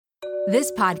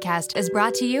This podcast is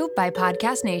brought to you by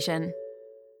Podcast Nation.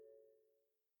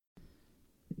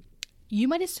 You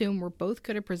might assume we're both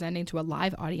good at presenting to a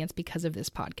live audience because of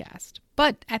this podcast.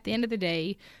 But at the end of the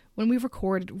day, when we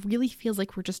record, it really feels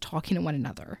like we're just talking to one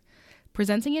another.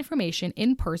 Presenting information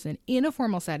in person in a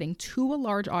formal setting to a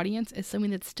large audience is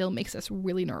something that still makes us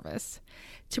really nervous.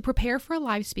 To prepare for a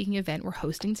live speaking event we're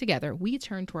hosting together, we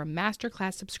turned to our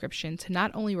masterclass subscription to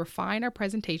not only refine our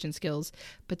presentation skills,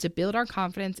 but to build our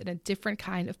confidence in a different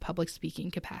kind of public speaking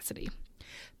capacity.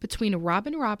 Between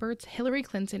Robin Roberts, Hillary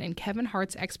Clinton, and Kevin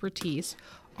Hart's expertise,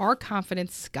 our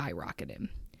confidence skyrocketed.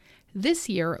 This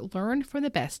year, learn from the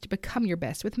best to become your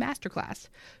best with Masterclass.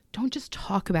 Don't just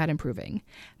talk about improving.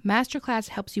 Masterclass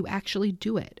helps you actually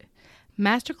do it.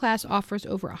 Masterclass offers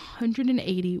over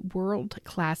 180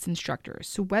 world-class instructors,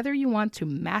 so whether you want to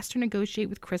master negotiate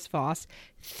with Chris Voss,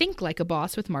 think like a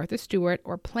boss with Martha Stewart,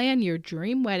 or plan your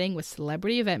dream wedding with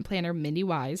celebrity event planner Mindy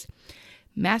Wise,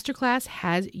 Masterclass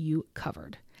has you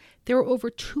covered. There are over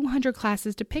 200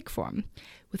 classes to pick from,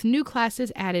 with new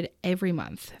classes added every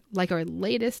month, like our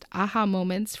latest aha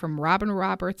moments from Robin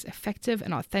Roberts' effective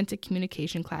and authentic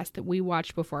communication class that we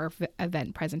watched before our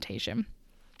event presentation.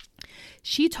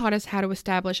 She taught us how to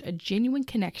establish a genuine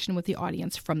connection with the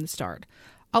audience from the start.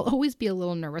 I'll always be a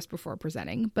little nervous before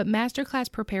presenting, but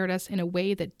Masterclass prepared us in a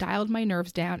way that dialed my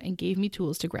nerves down and gave me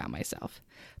tools to ground myself.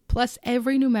 Plus,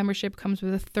 every new membership comes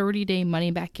with a 30-day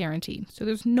money-back guarantee, so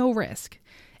there's no risk.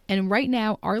 And right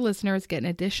now, our listeners get an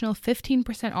additional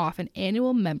 15% off an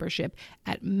annual membership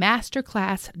at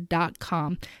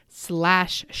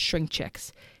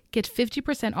masterclass.com/ShrinkChicks. Get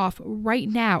 50% off right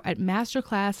now at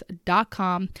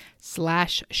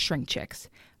masterclass.com/ShrinkChicks.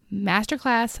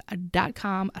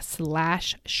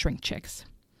 Masterclass.com/ShrinkChicks.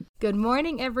 Good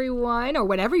morning, everyone, or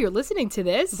whenever you're listening to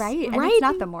this. Right. And it's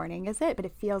not the morning, is it? But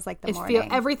it feels like the morning.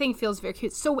 Everything feels very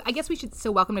cute. So I guess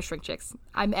welcome to ShrinkChicks.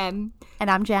 I'm Em.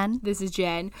 And I'm Jen. This is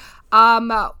Jen.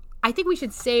 I think we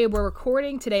should say we're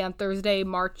recording today on Thursday,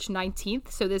 March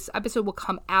 19th. So this episode will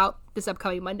come out this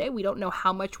upcoming Monday. We don't know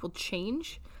how much will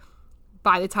change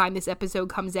by the time this episode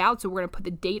comes out. So we're going to put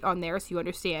the date on there so you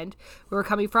understand where we're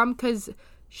coming from, because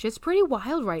shit's pretty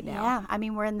wild right now. Yeah. I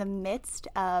mean, we're in the midst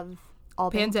of all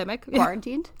pandemic,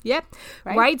 quarantined. Yep.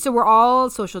 Right. So we're all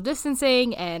social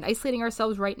distancing and isolating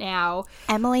ourselves right now.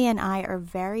 Emily and I are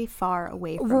very far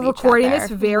away from each other. We're recording this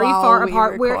very far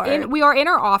apart. We are in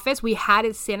our office. We had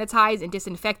it sanitized and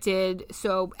disinfected.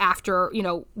 So after,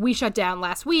 we shut down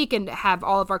last week and have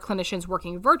all of our clinicians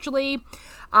working virtually.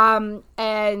 And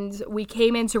we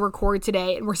came in to record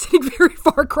today and we're sitting very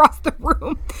far across the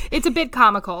room. It's a bit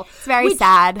comical. It's very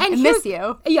sad. I miss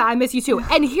you. Yeah, I miss you too.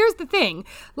 And here's the thing,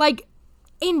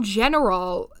 in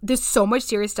general, there's so much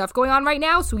serious stuff going on right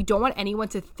now, so we don't want anyone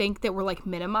to think that we're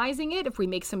minimizing it if we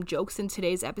make some jokes in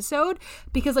today's episode,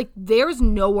 because there's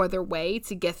no other way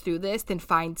to get through this than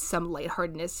find some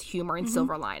lightheartedness, humor, and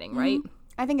silver lining, right?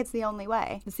 I think it's the only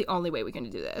way. It's the only way we can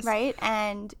do this. Right?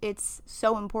 And it's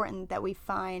so important that we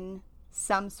find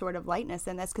some sort of lightness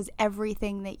in this, because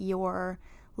everything that you're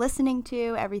listening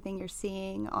to, everything you're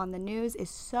seeing on the news is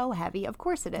so heavy. Of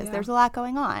course it is. Yeah. There's a lot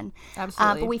going on.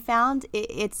 Absolutely. But we found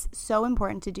it's so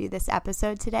important to do this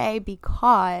episode today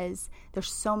because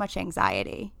there's so much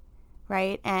anxiety,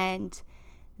 right? And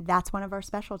that's one of our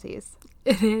specialties.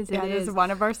 It is. It is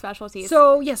one of our specialties.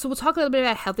 So we'll talk a little bit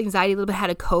about health anxiety, a little bit how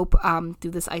to cope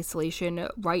through this isolation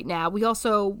right now. We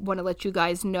also want to let you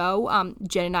guys know,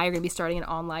 Jen and I are going to be starting an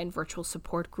online virtual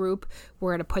support group.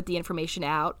 We're going to put the information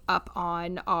up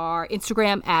on our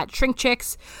Instagram at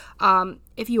ShrinkChicks.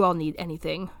 If you all need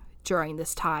anything during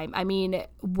this time, I mean,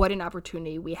 what an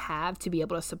opportunity we have to be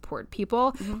able to support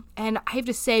people. And I have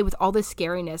to say, with all this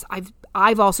scariness,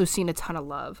 I've also seen a ton of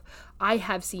love. I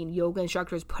have seen yoga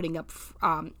instructors putting up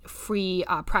free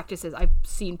practices. I've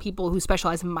seen people who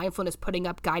specialize in mindfulness putting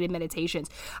up guided meditations.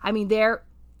 I mean, there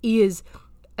is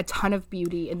a ton of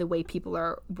beauty in the way people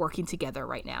are working together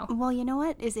right now. Well, you know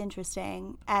what is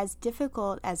interesting? As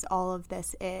difficult as all of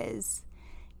this is,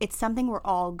 it's something we're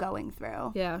all going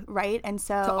through. Yeah. Right? And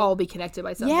so to all be connected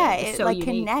by something. Yeah, it so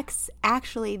connects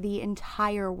actually the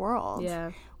entire world. Yeah.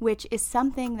 Which is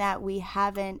something that we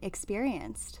haven't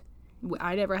experienced.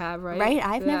 I never have, right? Right?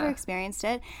 I've never experienced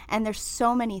it. And there's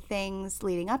so many things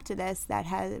leading up to this that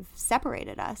have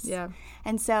separated us. Yeah.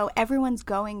 And so everyone's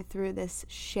going through this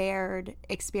shared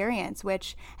experience,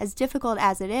 which, as difficult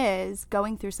as it is,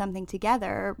 going through something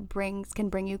together can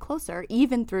bring you closer,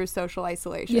 even through social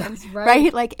isolation. Yes,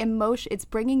 right. It's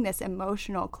bringing this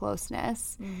emotional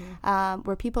closeness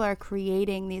where people are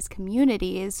creating these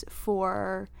communities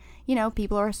for,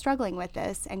 people who are struggling with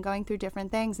this and going through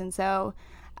different things. And so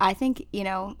I think,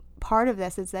 part of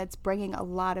this is that it's bringing a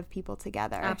lot of people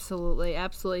together. Absolutely.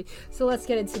 So let's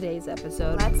get into today's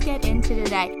episode. Let's get into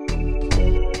today.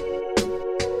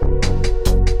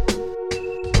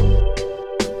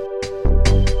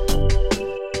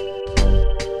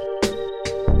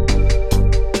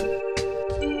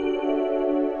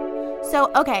 So,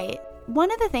 okay,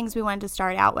 one of the things we wanted to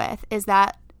start out with is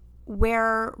that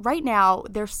where right now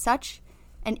there's such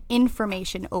an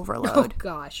information overload. Oh,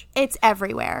 gosh. It's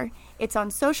everywhere. It's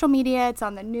on social media. It's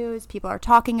on the news. People are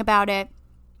talking about it.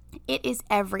 It is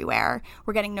everywhere.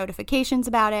 We're getting notifications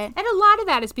about it. And a lot of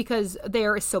that is because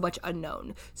there is so much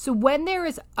unknown. So when there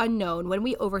is unknown, when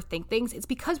we overthink things, it's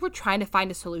because we're trying to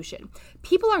find a solution.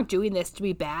 People aren't doing this to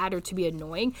be bad or to be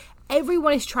annoying.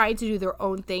 Everyone is trying to do their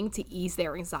own thing to ease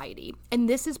their anxiety. And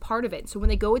this is part of it. So when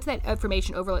they go into that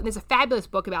information overload, there's a fabulous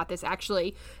book about this,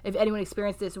 actually, if anyone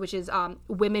experienced this, which is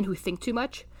Women Who Think Too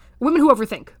Much. Women Who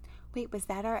Overthink. Wait, was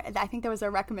that I think there was a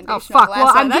recommendation. Oh, fuck.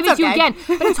 Well, I'm That's giving it to you okay.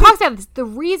 again. But it talks about this. The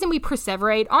reason we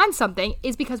perseverate on something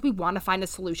is because we want to find a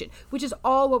solution, which is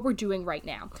all what we're doing right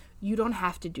now. You don't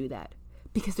have to do that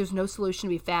because there's no solution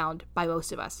to be found by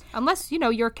most of us. Unless,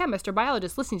 you're a chemist or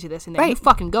biologist listening to this and then you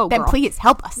fucking go, girl. Then please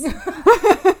help us.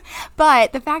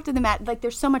 But the fact of the matter,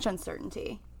 there's so much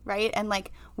uncertainty, right? And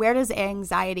where does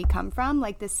anxiety come from?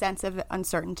 This sense of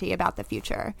uncertainty about the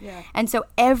future. Yeah. And so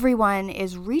everyone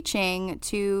is reaching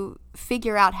to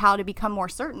figure out how to become more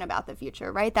certain about the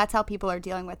future, right? That's how people are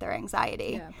dealing with their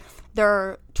anxiety. Yeah.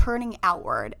 They're turning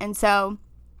outward. And so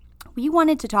we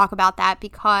wanted to talk about that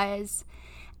because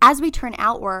as we turn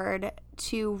outward,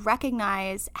 to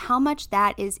recognize how much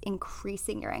that is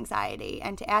increasing your anxiety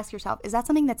and to ask yourself, is that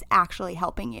something that's actually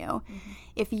helping you? Mm-hmm.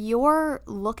 If you're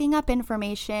looking up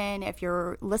information, if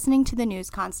you're listening to the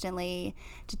news constantly,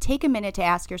 to take a minute to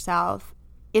ask yourself,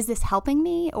 is this helping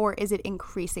me or is it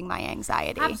increasing my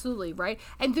anxiety? Absolutely, right?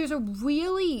 And there's a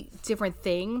really different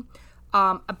thing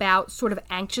about sort of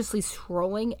anxiously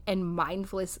scrolling and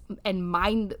mindfully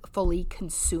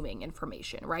consuming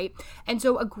information, right? And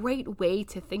so a great way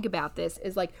to think about this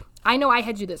is I know I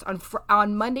had to do this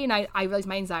on Monday night. I realized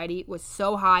my anxiety was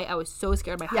so high. I was so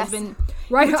scared. My husband,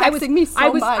 right? You were texting me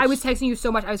so much. I was texting you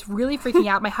so much. I was really freaking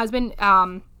out. My husband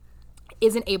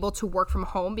isn't able to work from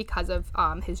home because of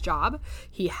his job.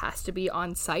 He has to be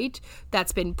on site.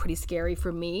 That's been pretty scary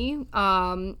for me,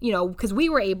 because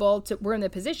we're in the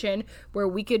position where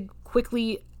we could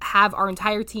quickly have our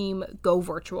entire team go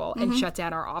virtual and shut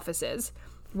down our offices,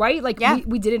 right?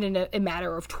 We did it in a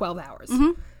matter of 12 hours.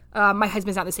 Mm-hmm. My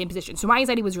husband's not in the same position. So my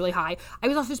anxiety was really high. I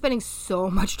was also spending so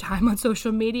much time on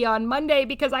social media on Monday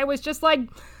because I was just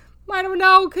I don't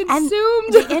know,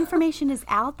 consumed. And the information is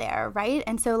out there, right?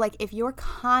 And so, if you're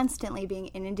constantly being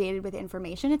inundated with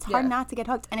information, it's hard not to get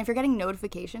hooked. And if you're getting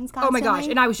notifications constantly. Oh my gosh.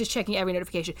 And I was just checking every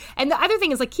notification. And the other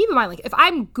thing is, keep in mind, if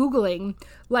I'm Googling,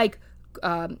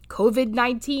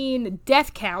 COVID-19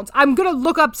 death counts, I'm going to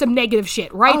look up some negative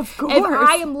shit, right? Of course. If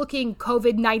I am looking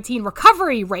COVID-19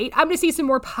 recovery rate, I'm going to see some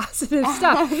more positive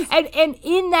stuff. And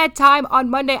in that time on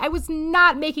Monday, I was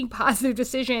not making positive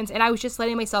decisions and I was just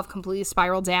letting myself completely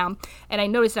spiral down. And I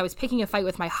noticed I was picking a fight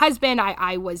with my husband.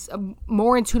 I was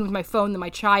more in tune with my phone than my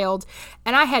child.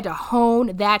 And I had to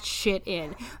hone that shit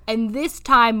in. And this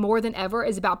time more than ever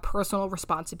is about personal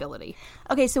responsibility.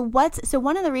 Okay, so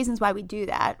one of the reasons why we do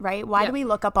that, right? Why do we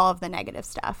look up all of the negative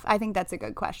stuff? I think that's a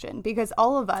good question because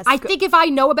all of us. I think if I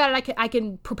know about it, I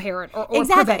can prepare it or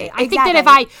exactly, prevent it. I think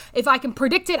that if I can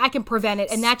predict it, I can prevent it,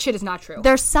 and that shit is not true.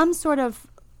 There's some sort of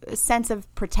sense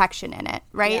of protection in it,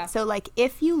 right? Yeah. So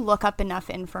if you look up enough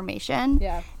information,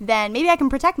 then maybe I can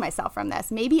protect myself from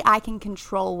this. Maybe I can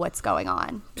control what's going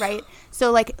on, right?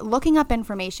 So looking up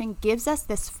information gives us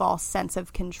this false sense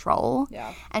of control.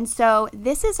 Yeah. And so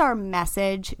this is our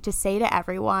message to say to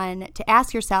everyone, to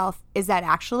ask yourself, is that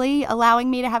actually allowing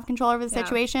me to have control over the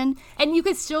situation? And you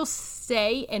could still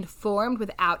stay informed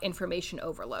without information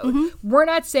overload. Mm-hmm. We're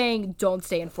not saying don't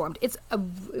stay informed. It's a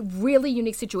really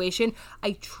unique situation.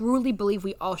 I truly believe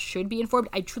we all should be informed.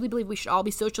 I truly believe we should all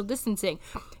be social distancing.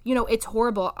 It's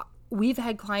horrible. We've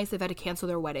had clients that have had to cancel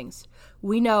their weddings.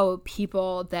 We know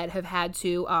people that have had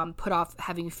to put off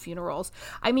having funerals.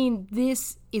 I mean,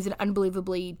 this is an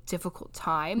unbelievably difficult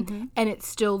time, and it's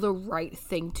still the right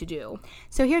thing to do.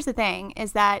 So here's the thing,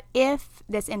 is that if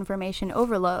this information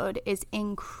overload is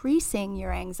increasing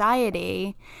your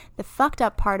anxiety, the fucked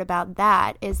up part about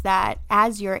that is that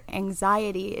as your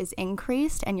anxiety is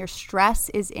increased and your stress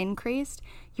is increased,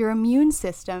 your immune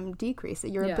system decreases.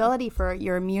 Your ability for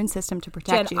your immune system to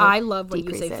protect Jen, you I love when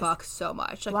decreases. you say fuck so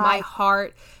much. Why? My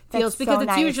heart feels, because so it's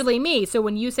nice. usually me. So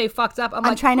when you say fucked up,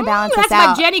 I'm trying to balance this that's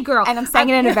out. my Jenny girl. And I'm saying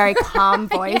it in a very calm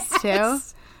voice,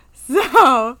 yes. too.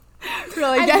 So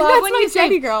Really, I that's love when my you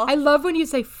Jenny say, girl. I love when you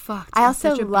say fuck. I also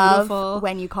such a love beautiful...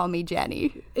 when you call me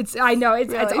Jenny. I know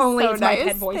it's Really only so it's my nice.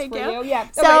 pet voice Thank for you. you. Yeah.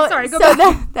 So, Okay, sorry. Go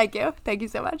back. Thank you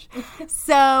so much.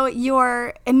 So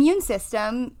your immune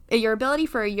system, your ability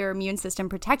for your immune system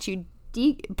protect you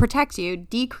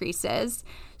decreases.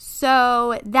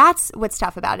 So that's what's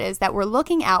tough about it, is that we're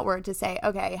looking outward to say,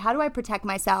 okay, how do I protect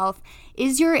myself?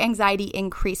 Is your anxiety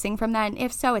increasing from that? And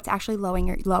if so, it's actually lowering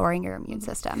your immune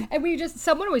system. And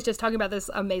someone was just talking about this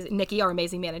amazing, Nikki, our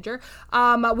amazing manager,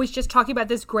 was just talking about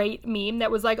this great meme that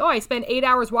was like, oh, I spent 8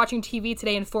 hours watching TV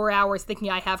today and 4 hours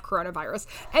thinking I have coronavirus.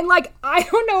 And like, I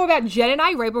don't know about Jen and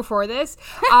I right before this.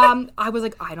 I was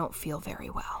like, I don't feel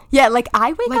very well. Yeah, like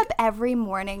I wake up every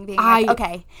morning being like,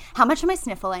 okay, how much am I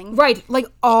sniffling? Right. Like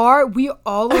we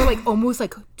all are like almost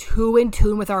like too in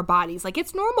tune with our bodies. Like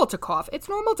it's normal to cough. It's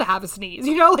normal to have a sneeze,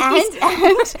 you know? Like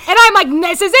and I'm like,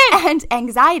 this is it. And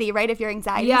anxiety, right? If your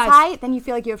anxiety is high, then you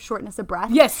feel like you have shortness of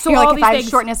breath. Yes. So you're all like, these if I things...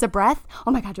 have shortness of breath,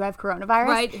 oh my God, do I have coronavirus?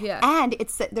 Right. Yeah. And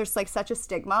there's like such a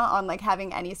stigma on like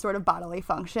having any sort of bodily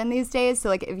function these days. So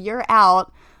like if you're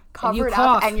out covered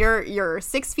up and you're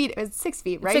 6 feet, it's 6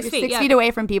 feet, right? 6 you're feet, 6 yeah. feet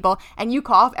away from people and you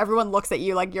cough, everyone looks at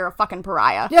you like you're a fucking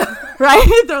pariah. Yeah. Right?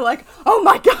 They're like, oh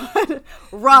my God,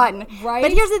 run. Right.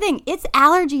 But here's the thing, it's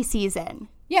allergy season.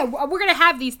 Yeah, we're going to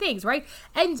have these things, right?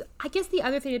 And I guess the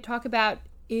other thing to talk about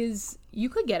is you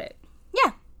could get it.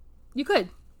 Yeah. You could,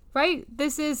 right?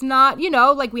 This is not,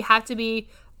 like we have to be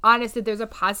honest that there's a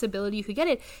possibility you could get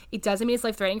it. It doesn't mean it's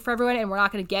life-threatening for everyone, and we're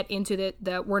not going to get into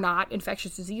the we're not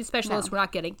infectious disease specialists. No. We're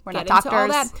not not into all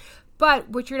that. But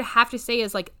what you're going to have to say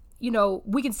is like,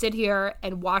 we can sit here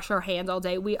and wash our hands all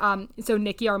day. So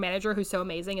Nikki, our manager, who's so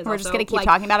amazing, is we're also just gonna keep like,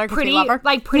 talking about her because we love her.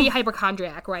 Like pretty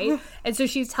hypochondriac, right? And so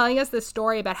she's telling us this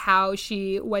story about how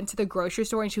she went to the grocery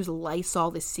store and she was Lysol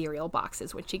the cereal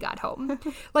boxes when she got home.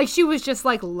 Like she was just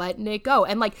like letting it go,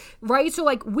 and like right. So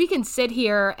like we can sit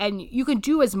here and you can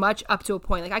do as much up to a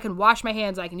point. Like I can wash my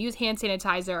hands, I can use hand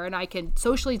sanitizer, and I can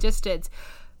socially distance,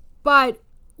 but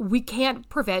we can't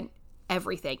prevent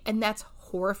everything, and that's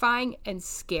horrifying and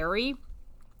scary.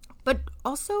 But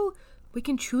also we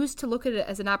can choose to look at it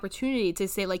as an opportunity to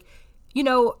say like,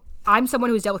 I'm someone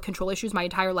who's dealt with control issues my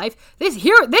entire life. This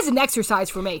is an exercise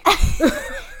for me. That's the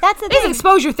thing. This is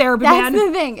exposure therapy, man. That's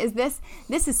the thing, is this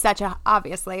is such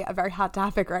obviously a very hot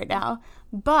topic right now,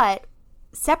 but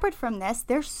separate from this,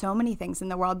 there's so many things in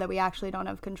the world that we actually don't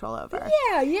have control over.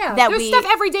 Yeah. There's stuff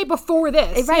every day before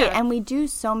this. Right, yeah. And we do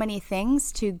so many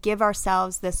things to give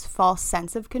ourselves this false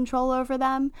sense of control over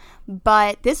them.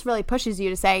 But this really pushes you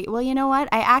to say, well, you know what?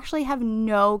 I actually have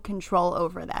no control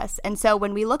over this. And so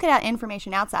when we look at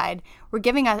information outside, we're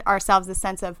giving ourselves a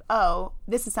sense of, oh,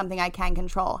 this is something I can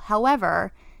control.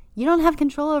 However, you don't have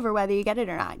control over whether you get it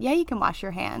or not. Yeah, you can wash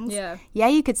your hands. Yeah,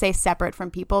 you could stay separate from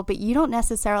people, but you don't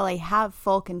necessarily have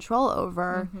full control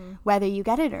over whether you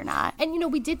get it or not. And,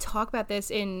 we did talk about this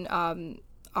in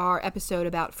our episode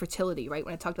about fertility, right?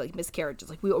 When I talked about like miscarriages,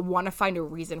 like we want to find a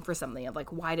reason for something of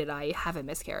like, why did I have a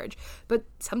miscarriage? But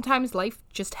sometimes life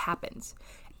just happens,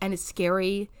 and it's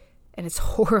scary and it's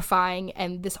horrifying,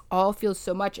 and this all feels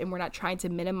so much, and we're not trying to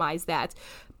minimize that.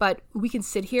 But we can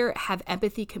sit here, have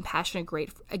empathy, compassion,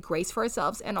 and grace for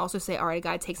ourselves, and also say, all right, I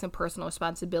got to take some personal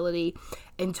responsibility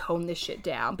and tone this shit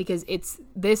down, because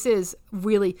this is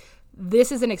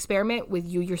an experiment with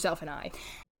you, yourself, and I.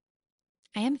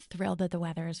 I am thrilled that the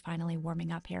weather is finally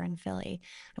warming up here in Philly.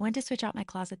 I went to switch out my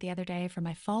closet the other day from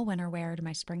my fall winter wear to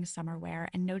my spring summer wear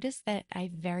and noticed that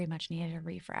I very much needed a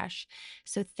refresh.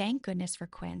 So thank goodness for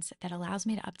Quince that allows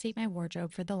me to update my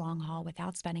wardrobe for the long haul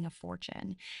without spending a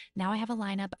fortune. Now I have a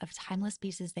lineup of timeless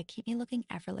pieces that keep me looking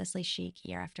effortlessly chic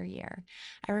year after year.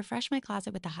 I refresh my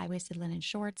closet with the high-waisted linen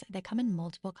shorts that come in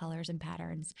multiple colors and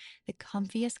patterns, the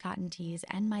comfiest cotton tees,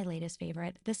 and my latest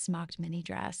favorite, the smocked mini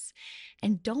dress.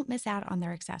 And don't miss out on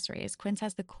their accessories. Quince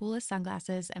has the coolest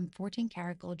sunglasses and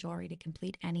 14-karat gold jewelry to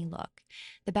complete any look.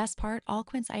 The best part, all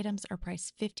Quince items are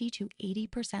priced 50 to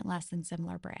 80% less than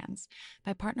similar brands.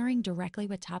 By partnering directly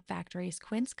with top factories,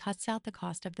 Quince cuts out the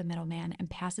cost of the middleman and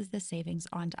passes the savings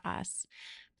on to us.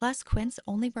 Plus, Quince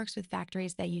only works with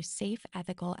factories that use safe,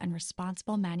 ethical, and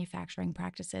responsible manufacturing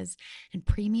practices and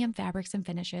premium fabrics and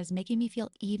finishes, making me feel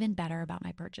even better about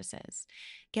my purchases.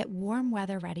 Get warm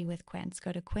weather ready with Quince.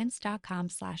 Go to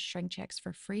quince.com/shrinkchicks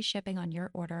for free shipping on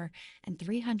your order and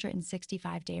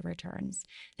 365-day returns.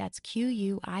 That's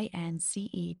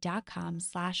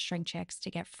QUINCE.com/shrinkchicks to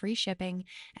get free shipping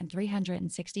and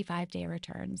 365-day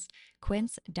returns.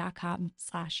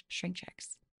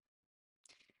 Quince.com/shrinkchicks.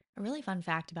 A really fun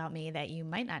fact about me that you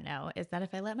might not know is that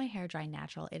if I let my hair dry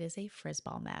natural, it is a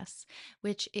frizz-ball mess,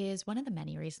 which is one of the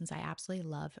many reasons I absolutely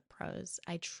love Prose.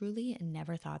 I truly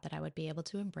never thought that I would be able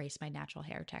to embrace my natural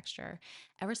hair texture.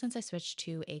 Ever since I switched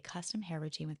to a custom hair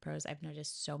routine with Prose, I've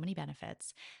noticed so many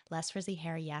benefits. Less frizzy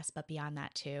hair, yes, but beyond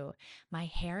that too. My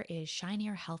hair is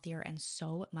shinier, healthier, and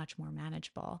so much more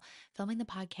manageable. Filming the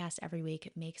podcast every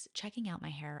week makes checking out my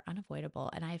hair unavoidable,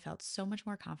 and I have felt so much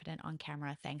more confident on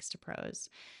camera thanks to Prose.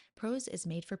 Prose is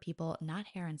made for people, not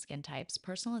hair and skin types.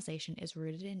 Personalization is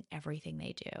rooted in everything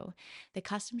they do. The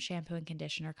custom shampoo and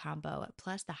conditioner combo,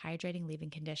 plus the hydrating leave-in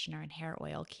conditioner and hair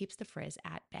oil, keeps the frizz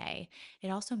at bay. It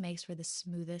also makes for the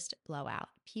smoothest blowout.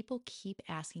 People keep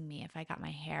asking me if I got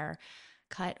my hair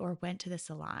cut or went to the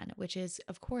salon, which is,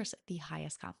 of course, the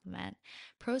highest compliment.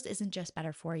 Prose isn't just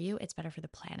better for you, it's better for the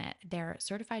planet. They're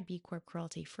certified B Corp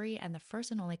cruelty-free and the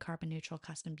first and only carbon-neutral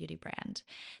custom beauty brand.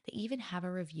 They even have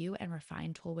a review and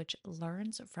refine tool which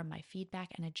learns from my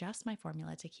feedback and adjusts my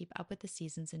formula to keep up with the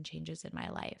seasons and changes in my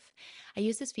life. I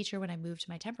used this feature when I moved to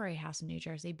my temporary house in New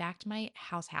Jersey back to my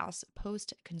house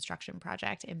post-construction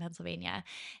project in Pennsylvania.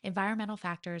 Environmental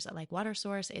factors like water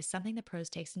source is something that Prose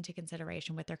takes into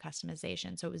consideration with their customization.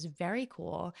 So it was very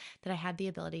cool that I had the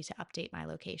ability to update my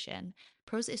location.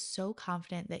 Prose is so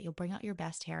confident that you'll bring out your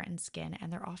best hair and skin,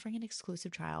 and they're offering an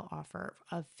exclusive trial offer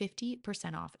of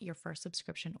 50% off your first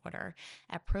subscription order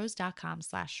at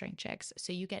prose.com/shrinkchicks.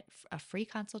 So you get a free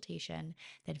consultation,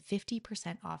 then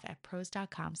 50% off at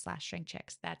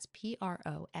prose.com/shrinkchicks. That's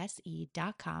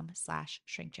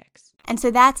prose.com/shrinkchicks. And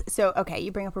so okay,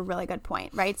 you bring up a really good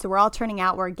point, right? So we're all turning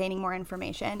out, we're gaining more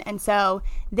information. And so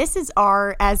this is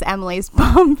as Emily's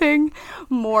pumping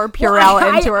more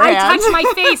Purell into her hands. I touched my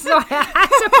face, so I had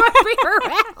to put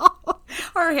Purell.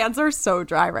 Our hands are so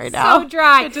dry right now. So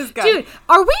dry. Which is good. Dude,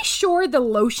 are we sure the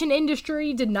lotion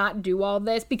industry did not do all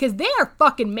this? Because they are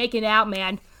fucking making out,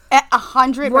 man.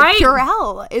 100, right?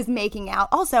 Purell is making out.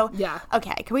 Also, yeah.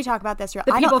 Okay, can we talk about this? The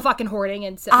people fucking hoarding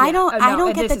and stuff. I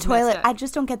don't get the toilet. I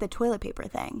just don't get the toilet paper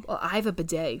thing. Well, I have a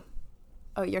bidet.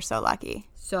 Oh, you're so lucky.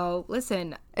 So,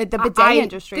 listen. The bidet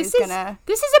industry is going to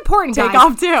This is important, take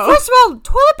guys. off, too. First of all,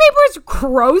 toilet paper is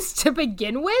gross to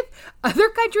begin with. Other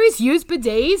countries use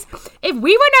bidets. If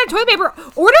we run out of toilet paper,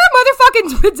 order a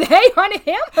motherfucking bidet on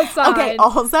Amazon. Okay,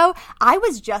 also, I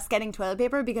was just getting toilet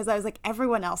paper because I was like,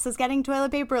 everyone else is getting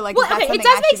toilet paper. Like, well, okay, it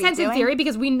does make sense in theory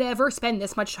because we never spend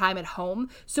this much time at home.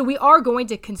 So we are going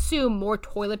to consume more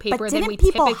toilet paper than we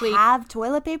typically... But didn't people have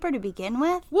toilet paper to begin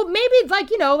with? Well, maybe,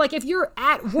 if you're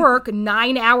at work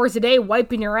 9 hours a day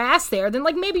wiping your ass there, then,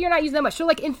 maybe you're not using that much. So,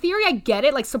 in theory, I get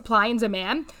it, supply and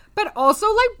demand. But also,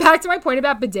 back to my point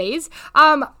about bidets,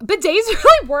 bidets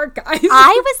really work, guys.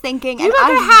 I was thinking... You're not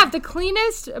going to have the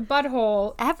cleanest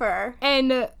butthole... ever.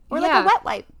 And, a wet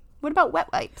wipe. What about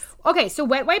wet wipes? Okay, so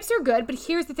wet wipes are good, but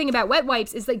here's the thing about wet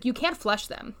wipes is, you can't flush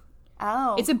them.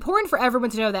 Oh. It's important for everyone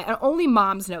to know that, and only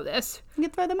moms know this. You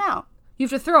can throw them out. You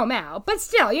have to throw them out, but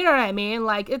still, you know what I mean.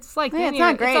 It's it's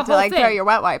not great to throw your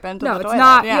wet wipe into the toilet. No, it's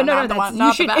not. Yeah,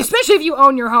 you should, especially if you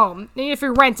own your home. If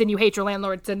you're renting, you hate your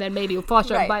landlords, and then maybe you flush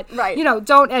them. But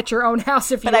don't at your own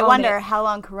house if you. But I wonder how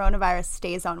long coronavirus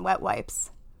stays on wet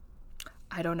wipes.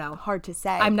 I don't know. Hard to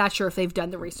say. I'm not sure if they've done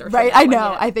the research. Right, I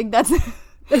know. I think that's.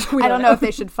 I don't know if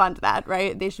they should fund that,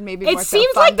 right? They should maybe more so fund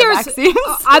like the there's vaccines.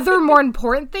 Other more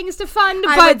important things to fund,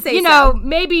 but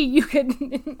maybe you could.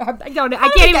 I don't know. I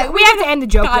can't even. We have to end the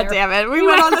joke there. God damn it! We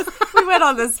went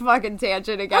on this fucking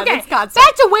tangent again. Okay, it's constant.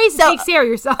 Back to ways to take care of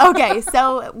yourself. Okay,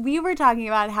 so we were talking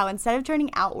about how instead of turning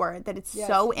outward, that it's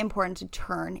so important to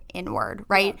turn inward,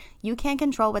 right? Yeah. You can't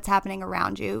control what's happening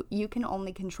around you. You can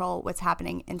only control what's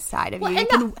happening inside of you.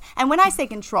 And when I say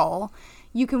control,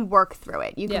 you can work through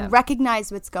it. You can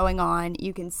recognize what's going on.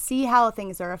 You can see how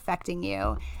things are affecting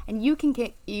you, and you can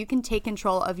take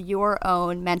control of your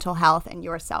own mental health and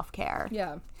your self-care.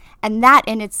 Yeah. And that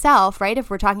in itself, right? If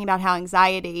we're talking about how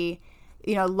anxiety,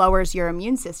 lowers your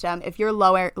immune system, if you're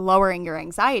lowering your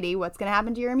anxiety, what's going to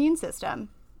happen to your immune system?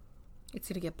 It's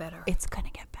going to get better. It's going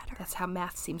to get better. That's how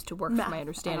math seems to work, from my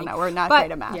understanding. I don't know. We're not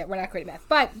great at math. Yeah, we're not great at math.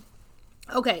 But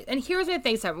okay, and here's the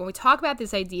thing, when we talk about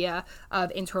this idea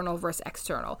of internal versus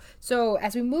external. So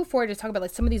as we move forward to talk about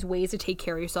some of these ways to take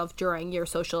care of yourself during your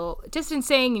social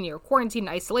distancing and your quarantine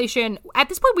and isolation. At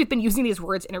this point, we've been using these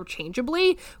words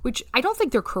interchangeably, which I don't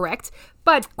think they're correct.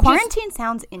 But quarantine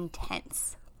sounds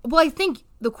intense. Well, I think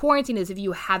the quarantine is if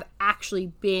you have actually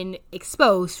been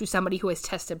exposed to somebody who has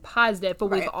tested positive, but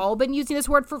we've all been using this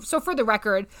word so for the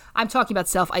record, I'm talking about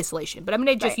self-isolation, but I'm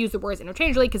going to just use the words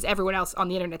interchangeably because everyone else on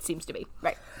the internet seems to be.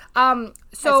 Right. So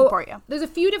I support you. There's a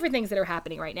few different things that are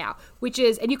happening right now, which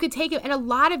is, and you could take it, and a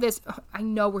lot of this, I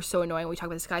know we're so annoying when we talk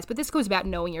about this, guys, but this goes about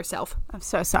knowing yourself. I'm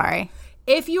so sorry.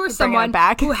 If you're someone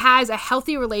who has a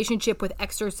healthy relationship with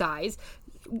exercise,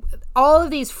 all of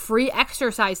these free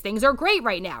exercise things are great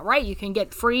right now, right? You can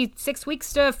get free 6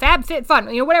 weeks to Fab Fit Fun,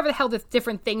 whatever the hell the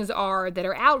different things are that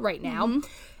are out right now. Mm-hmm.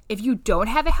 If you don't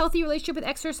have a healthy relationship with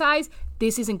exercise,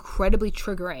 this is incredibly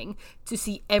triggering to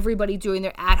see everybody doing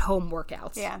their at-home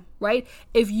workouts. Yeah. Right?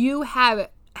 If you have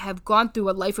gone through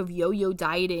a life of yo-yo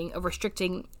dieting, of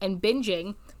restricting and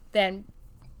binging, then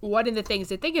one of the things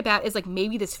to think about is like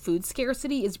maybe this food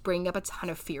scarcity is bringing up a ton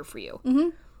of fear for you. Mm-hmm.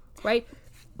 Right?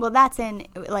 Well, that's in,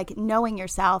 like, knowing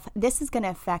yourself. This is going to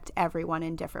affect everyone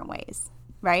in different ways,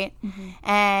 right? Mm-hmm.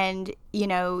 And,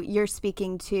 you're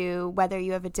speaking to whether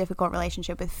you have a difficult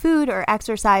relationship with food or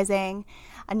exercising.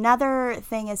 Another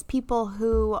thing is people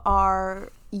who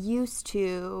are used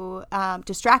to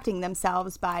distracting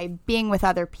themselves by being with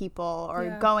other people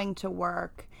or going to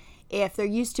work, if they're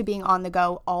used to being on the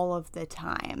go all of the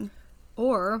time.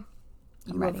 Or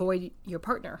you avoid your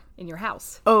partner in your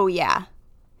house. Oh, yeah.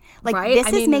 Like,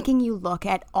 this is making you look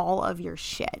at all of your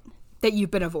shit. That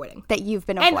you've been avoiding.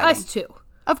 And us too.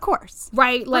 Of course.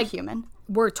 Right? We're human.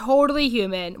 We're totally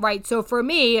human, right? So for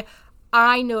me,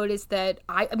 I noticed that,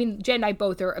 Jen and I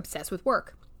both are obsessed with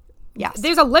work. Yes.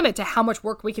 There's a limit to how much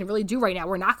work we can really do right now.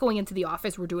 We're not going into the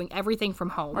office. We're doing everything from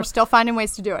home. We're still finding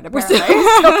ways to do it,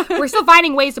 apparently. We're still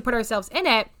finding ways to put ourselves in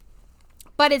it.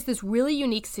 But it's this really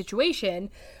unique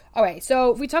situation. All right,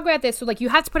 so if we talk about this, so like you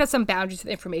have to put up some boundaries to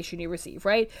the information you receive,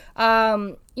 right?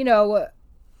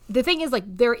 The thing is, like,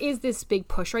 there is this big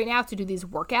push right now to do these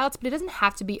workouts, but it doesn't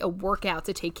have to be a workout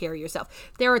to take care of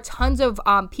yourself. There are tons of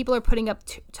people are putting up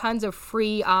tons of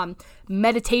free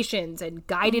meditations and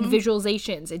guided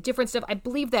visualizations and different stuff. I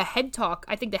believe the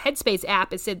Headspace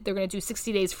app has said they're going to do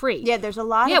 60 days free. Yeah, there's a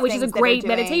lot of which things is a great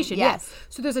meditation. Yes. Yeah.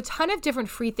 So there's a ton of different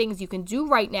free things you can do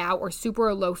right now, or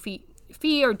super low fee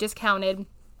or discounted.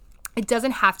 It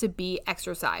doesn't have to be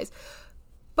exercise.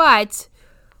 But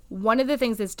one of the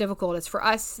things that's difficult is for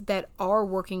us that are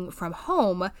working from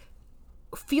home,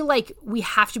 feel like we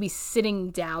have to be sitting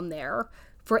down there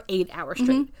for 8 hours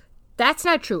straight. Mm-hmm. That's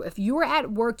not true. If you were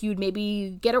at work, you'd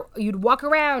maybe you'd walk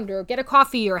around or get a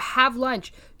coffee or have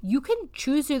lunch. You can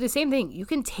choose to do the same thing. You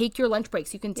can take your lunch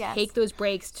breaks. You can take those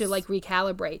breaks to like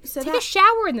recalibrate. So take a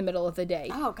shower in the middle of the day.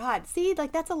 Oh God. See,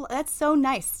 like that's so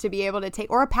nice to be able to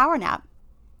take, or a power nap.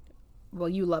 Well,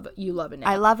 you love a nap.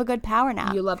 I love a good power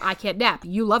nap. I can't nap.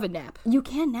 You love a nap. You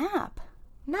can nap.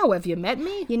 No, have you met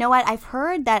me? You know what? I've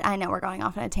heard that, I know we're going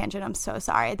off on a tangent. I'm so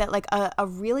sorry. That like a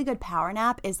really good power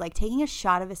nap is like taking a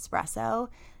shot of espresso,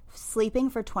 sleeping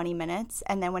for 20 minutes,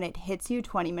 and then when it hits you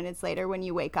 20 minutes later, when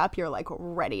you wake up, you're like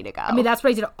ready to go. I mean, that's what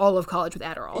I did all of college with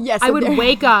Adderall. Yes. I would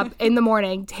wake up in the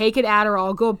morning, take an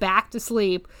Adderall, go back to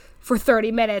sleep for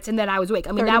 30 minutes, and then I was awake.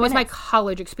 I mean, that was my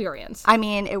college experience. I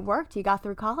mean, it worked. You got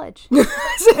through college.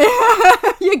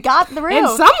 You got through. In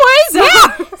some ways,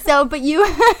 yeah. But you...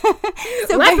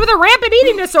 left with a rampant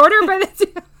eating disorder,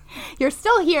 but... You're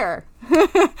still here.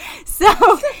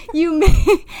 So you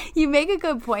make a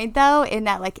good point, though, in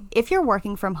that, like, if you're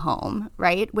working from home,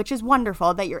 right, which is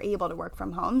wonderful that you're able to work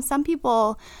from home, some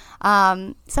people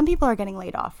are getting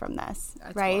laid off from this.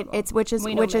 That's right? Horrible.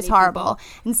 Which is horrible. People.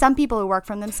 And some people who work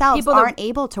from themselves aren't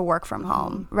able to work from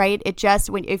home, right? It just,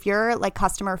 if you're like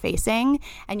customer facing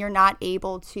and you're not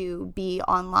able to be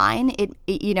online,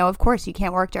 it of course you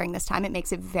can't work during this time. It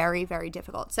makes it very, very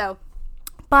difficult. So,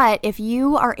 but if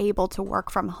you are able to work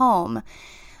from home,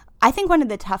 I think one of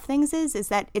the tough things is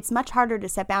that it's much harder to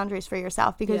set boundaries for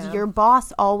yourself because your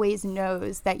boss always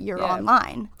knows that you're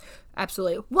online.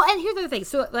 Absolutely. Well, and here's the other thing.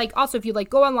 So, like, also, if you, like,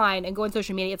 go online and go on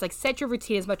social media, it's like, set your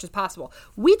routine as much as possible.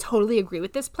 We totally agree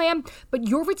with this plan, but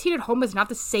your routine at home is not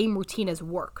the same routine as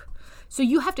work. So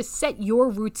you have to set your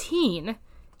routine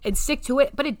and stick to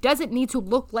it, but it doesn't need to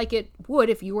look like it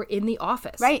would if you were in the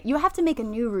office. Right. You have to make a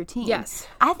new routine. Yes.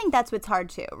 I think that's what's hard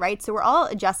too, right? So we're all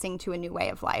adjusting to a new way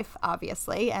of life,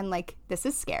 obviously, and like this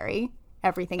is scary.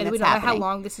 Everything that's happening. And we don't know how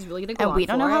long this is really going to go on. And we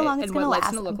don't know how long it's going to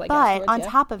last. Look like but on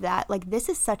top of that, like this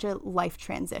is such a life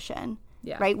transition.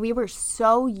 Yeah. Right? We were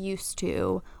so used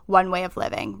to one way of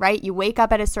living, right? You wake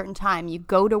up at a certain time, you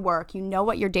go to work, you know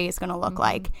what your day is going to look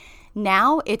like.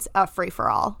 Now it's a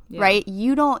free-for-all, right?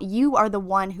 You are the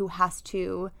one who has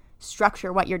to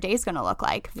structure what your day is going to look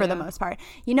like for the most part.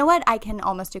 You know what I can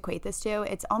almost equate this to?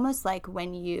 It's almost like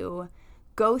when you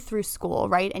go through school,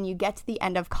 right, and you get to the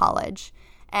end of college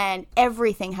and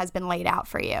everything has been laid out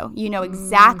for you. You know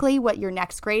exactly what your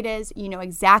next grade is. You know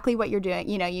exactly what you're doing.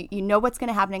 You know, you know what's going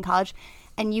to happen in college.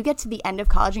 And you get to the end of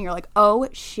college and you're like, oh,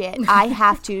 shit, I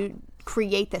have to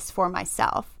create this for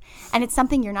myself. And it's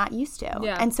something you're not used to.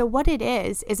 Yeah. And so what it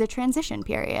is a transition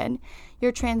period.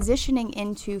 You're transitioning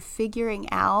into figuring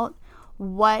out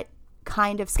what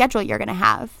kind of schedule you're going to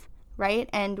have, right?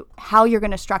 And how you're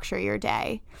going to structure your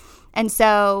day. And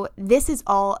so this is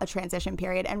all a transition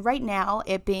period. And right now,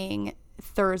 it being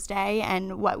Thursday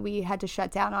and what we had to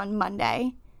shut down on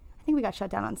Monday, I think we got shut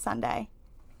down on Sunday.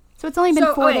 So it's only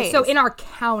been 4 days. So in our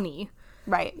county,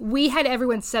 right, we had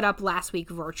everyone set up last week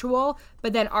virtual,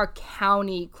 but then our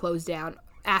county closed down,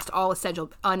 asked all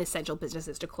unessential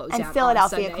businesses to close down. And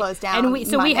Philadelphia on Sunday. closed down. And we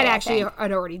Monday, had actually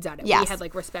already done it. Yes. We had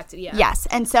like respected. Yeah. Yes.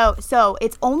 And so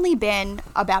it's only been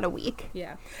about a week.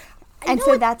 Yeah. And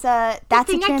so that's a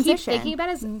transition. I keep thinking about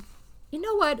is, you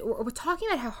know what? We're talking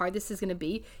about how hard this is going to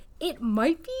be. It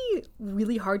might be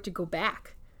really hard to go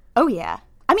back. Oh yeah.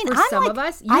 I mean, for I'm some like, of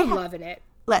us, you're loving it.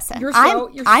 Listen, you're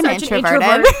I'm such introverted.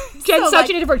 An introvert. So, such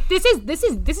an introvert. This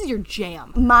is your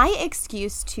jam. My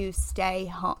excuse to stay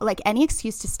home, like any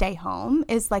excuse to stay home,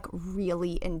 is like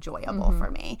really enjoyable for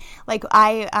me. Like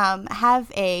I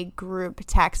have a group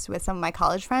text with some of my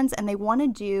college friends, and they want to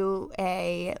do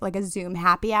a Zoom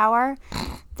happy hour.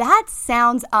 That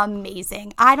sounds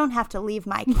amazing. I don't have to leave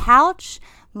my couch.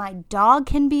 My dog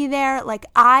can be there.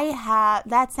 Like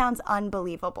that sounds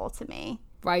unbelievable to me.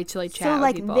 Right, to like chat so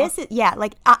like with people. this is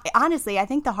honestly, I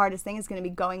think the hardest thing is going to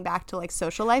be going back to like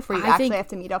social life where you actually have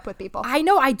to meet up with people. I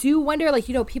know. I do wonder, like,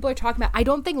 you know, people are talking about, I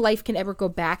don't think life can ever go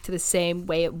back to the same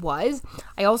way it was.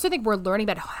 I also think we're learning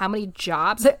about how many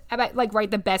jobs, about like, right,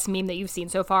 the best meme that you've seen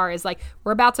so far is like,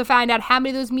 we're about to find out how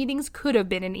many of those meetings could have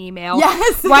been an email.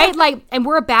 Yes. Right? Like, and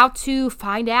we're about to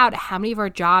find out how many of our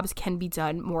jobs can be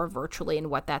done more virtually and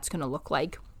what that's going to look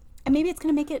like. And maybe it's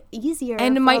going to make it easier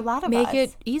and it for might a lot of make us.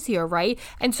 it easier, right?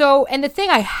 And so, and the thing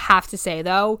I have to say,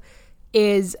 though,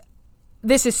 is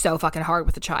this is so fucking hard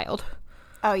with a child.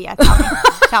 Oh, yeah. Tell me.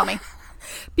 Tell me.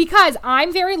 Because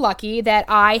I'm very lucky that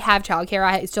I have childcare.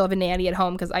 I still have a nanny at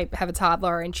home because I have a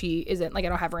toddler and she isn't, like, I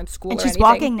don't have her in school and or she's anything.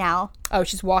 walking now. Oh,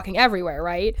 she's walking everywhere,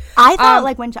 right? I thought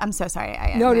like when I'm so sorry.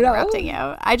 I'm No. interrupting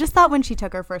you. I just thought when she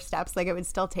took her first steps, like it would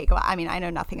still take a while. I mean, I know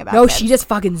nothing about No, this. she just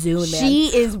fucking zoomed, man. She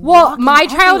is Well, my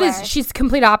child everywhere. she's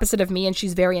complete opposite of me and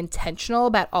she's very intentional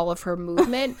about all of her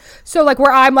movement. So like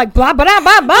where I'm like blah blah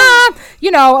blah blah,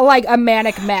 you know, like a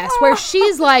manic mess. Where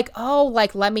she's like, oh,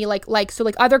 like let me like so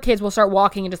like other kids will start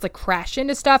walking and just like crash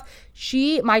into stuff.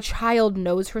 My child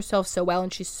knows herself so well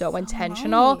and she's so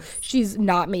intentional. Nice. She's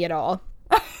not me at all.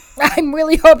 I'm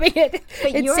really hoping it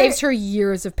saves her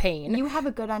years of pain. You have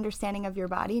a good understanding of your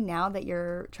body now that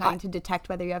you're trying to detect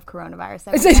whether you have coronavirus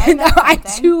every day. No, I'm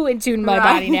too in tune with my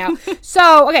body now.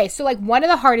 So, okay, so like one of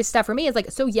the hardest stuff for me is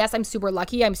like, so yes, I'm super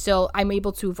lucky. I'm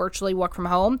able to virtually work from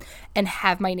home and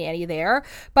have my nanny there.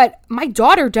 But my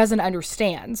daughter doesn't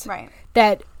understand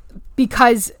that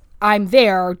because I'm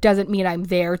there doesn't mean I'm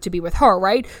there to be with her,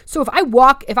 right? So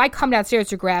if I come downstairs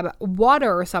to grab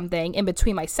water or something in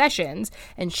between my sessions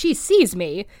and she sees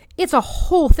me, it's a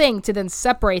whole thing to then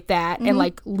separate that and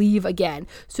like leave again.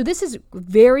 So this is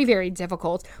very, very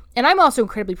difficult. And I'm also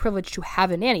incredibly privileged to have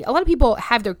a nanny. A lot of people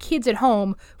have their kids at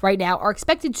home right now, are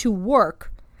expected to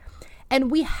work.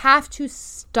 And we have to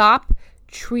stop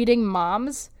treating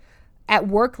moms at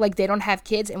work like they don't have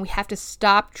kids, and we have to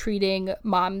stop treating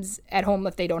moms at home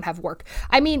like they don't have work.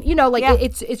 I mean, you know, like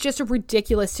it's just a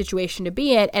ridiculous situation to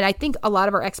be in, and I think a lot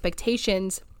of our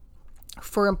expectations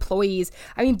for employees,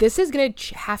 I mean, this is going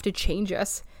to have to change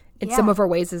us in some of our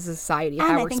ways as a society, and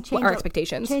how our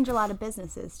expectations. Change a lot of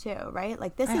businesses too, right?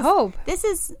 Like this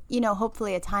is, you know,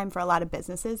 hopefully a time for a lot of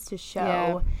businesses to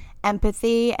show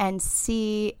empathy and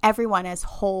see everyone as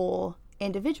whole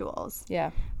individuals.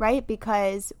 Yeah. Right?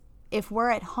 Because if we're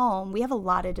at home, we have a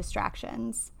lot of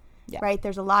distractions, right?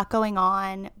 There's a lot going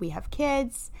on. We have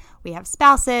kids, we have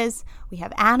spouses, we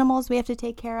have animals we have to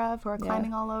take care of who are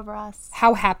climbing all over us.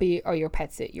 How happy are your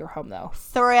pets at your home, though?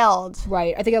 Thrilled.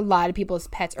 Right. I think a lot of people's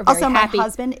pets are very happy. Also, my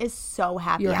husband is so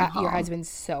happy Your home. husband's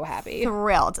so happy.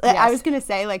 Thrilled. Yes. I was going to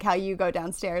say, like, how you go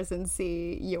downstairs and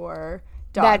see your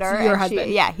daughter. That's your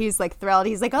husband. He's like thrilled.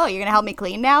 He's like, oh, you're going to help me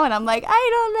clean now? And I'm like, I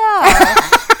don't know.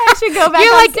 I should go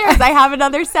back upstairs. I have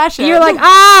another session. You're like,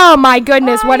 oh my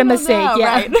goodness, what a mistake.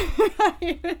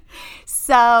 Right.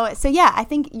 So yeah, I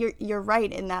think you're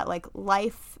right in that, like,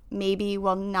 life maybe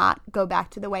will not go back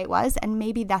to the way it was, and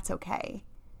maybe that's okay.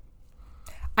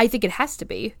 I think it has to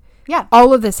be. Yeah.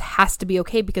 All of this has to be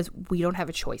okay because we don't have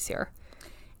a choice here.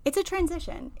 It's a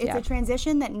transition. It's a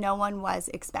transition that no one was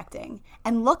expecting.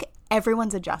 And look,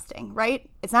 everyone's adjusting, right?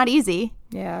 It's not easy.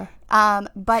 Yeah.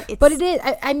 But it is.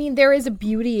 I mean, there is a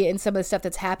beauty in some of the stuff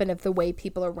that's happened of the way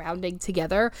people are rounding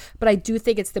together. But I do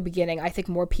think it's the beginning. I think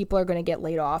more people are going to get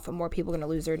laid off and more people are going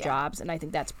to lose their jobs. And I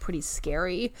think that's pretty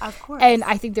scary. Of course. And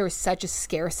I think there is such a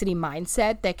scarcity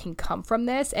mindset that can come from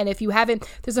this. And if you haven't,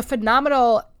 there's a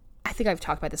phenomenal, I think I've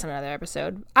talked about this on another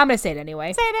episode. I'm going to say it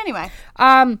anyway. Say it anyway.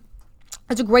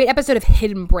 There's a great episode of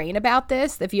Hidden Brain about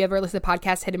this. If you ever listen to the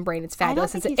podcast Hidden Brain, it's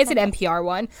fabulous. It's an NPR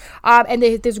one. And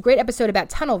there's a great episode about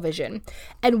tunnel vision.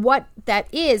 And what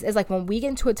that is like when we get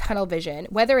into a tunnel vision,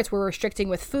 whether it's we're restricting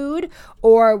with food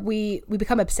or we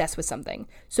become obsessed with something.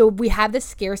 So we have this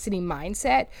scarcity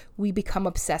mindset, we become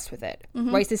obsessed with it.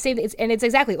 Right? It's the same. It's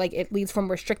exactly like it leads from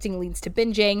restricting leads to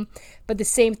binging. But the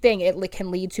same thing, it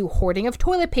can lead to hoarding of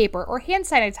toilet paper or hand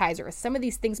sanitizer. Some of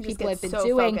these things people have been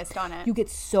doing. Focused on it. You get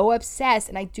so obsessed.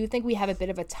 And I do think we have a bit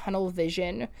of a tunnel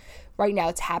vision right now.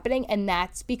 It's happening, and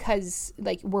that's because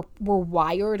like we're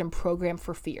wired and programmed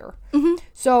for fear.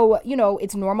 So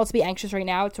it's normal to be anxious right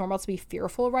now. It's normal to be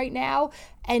fearful right now.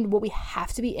 And what we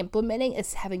have to be implementing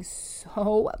is having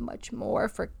so much more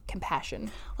for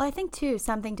compassion. Well, I think too,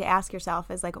 something to ask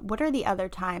yourself is like, what are the other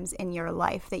times in your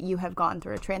life that you have gone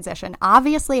through a transition?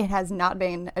 Obviously, it has not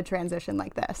been a transition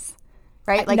like this.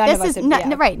 Right? Like this is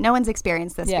right. No one's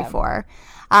experienced this before.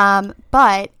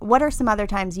 But what are some other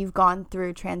times you've gone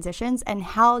through transitions and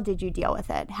how did you deal with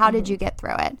it? How did you get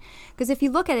through it? Because if you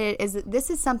look at it,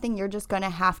 this is something you're just going to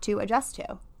have to adjust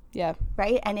to. Yeah.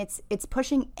 Right? And it's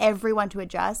pushing everyone to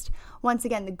adjust. Once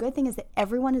again, the good thing is that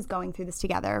everyone is going through this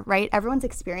together, right? Everyone's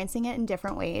experiencing it in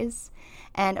different ways.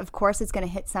 And of course, it's going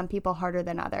to hit some people harder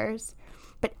than others.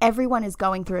 But everyone is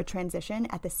going through a transition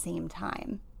at the same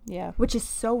time. Yeah. Which is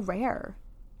so rare.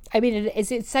 I mean,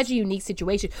 it's such a unique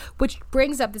situation, which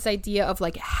brings up this idea of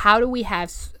like, how do we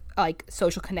have like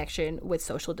social connection with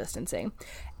social distancing?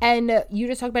 And you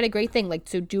just talked about a great thing, like,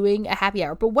 so doing a happy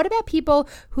hour. But what about people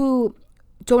who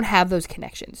don't have those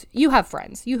connections? You have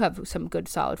friends. You have some good,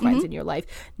 solid friends in your life.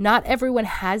 Not everyone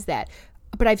has that.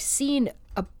 But I've seen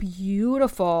a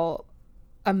beautiful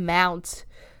amount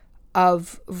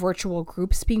of virtual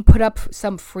groups being put up,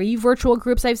 some free virtual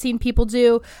groups I've seen people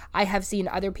do. I have seen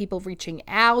other people reaching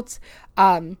out.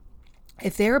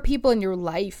 If there are people in your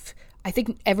life, I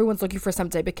think everyone's looking for some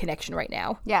type of connection right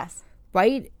now. Yes.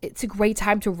 Right? It's a great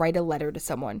time to write a letter to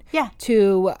someone. Yeah.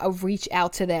 To reach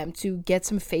out to them, to get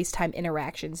some FaceTime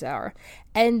interactions there.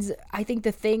 And I think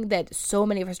the thing that so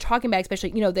many of us are talking about,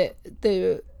 especially,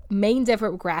 the main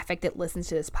demographic that listens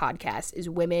to this podcast is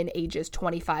women ages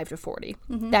 25 to 40.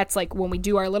 That's like when we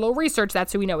do our little research,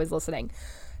 that's who we know is listening.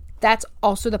 That's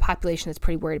also the population that's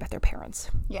pretty worried about their parents.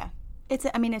 Yeah. It's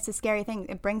a scary thing.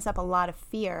 It brings up a lot of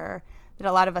fear that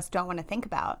a lot of us don't want to think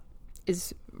about.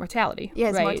 Is mortality. Yeah,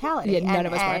 it's right? mortality. Yeah, none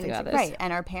of us want to think about this. Right,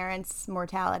 and our parents'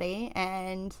 mortality.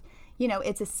 And,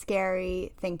 it's a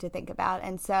scary thing to think about.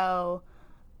 And so,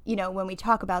 when we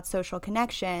talk about social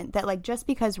connection, that like just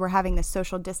because we're having this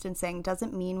social distancing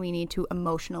doesn't mean we need to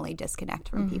emotionally disconnect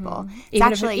from people.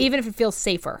 Even if it feels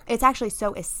safer. It's actually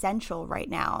so essential right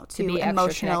now to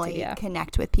emotionally connected,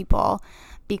 connect with people,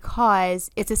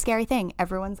 because it's a scary thing.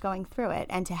 Everyone's going through it.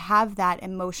 And to have that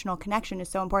emotional connection is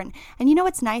so important. And you know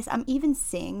what's nice? I'm even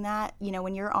seeing that,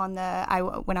 when you're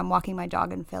when I'm walking my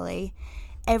dog in Philly,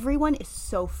 everyone is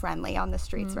so friendly on the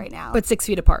streets right now. But 6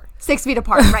 feet apart. 6 feet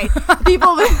apart, right?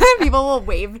 People will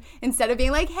wave instead of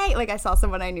being like, hey. Like I saw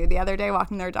someone I knew the other day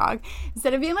walking their dog.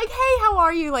 Instead of being like, hey, how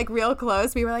are you? Like real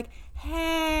close. We were like,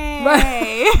 hey,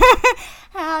 right.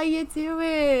 How you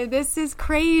doing? This is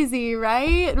crazy,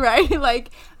 right? Right? Like,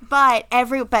 but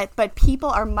people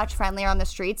are much friendlier on the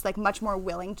streets, like much more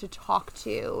willing to talk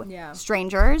to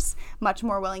strangers, much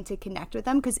more willing to connect with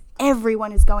them, because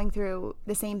everyone is going through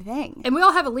the same thing. And we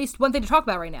all have at least one thing to talk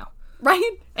about right now.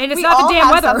 Right? And it's not the damn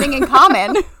weather. Something in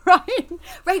common, right?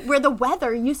 Right, where the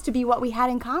weather used to be what we had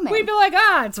in common. We'd be like,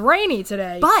 it's rainy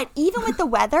today. But even with the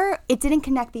weather, it didn't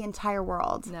connect the entire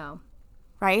world. No.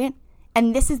 Right?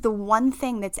 And this is the one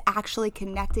thing that's actually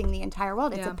connecting the entire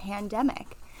world. It's a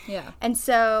pandemic. Yeah. And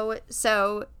so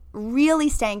really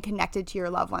staying connected to your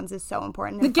loved ones is so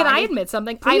important. Can I admit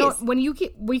something? Please.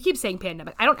 We keep saying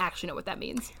pandemic, I don't actually know what that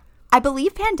means. I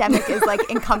believe pandemic is like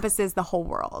encompasses the whole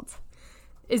world.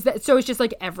 Is that so? It's just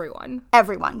like everyone.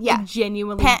 Everyone, yeah. I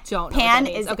genuinely don't know what that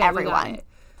means. Is okay, everyone.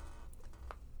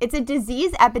 It's a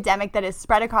disease epidemic that is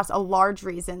spread across a large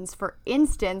regions, for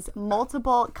instance,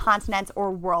 multiple continents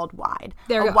or worldwide.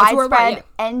 There a widespread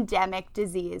endemic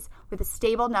disease with a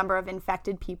stable number of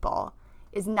infected people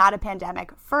is not a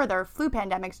pandemic. Further, flu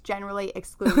pandemics generally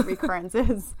exclude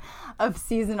recurrences of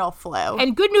seasonal flu.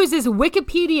 And good news is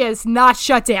Wikipedia is not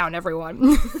shut down,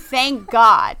 everyone. Thank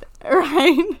God,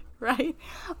 right? Right?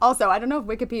 Also, I don't know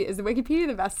if is Wikipedia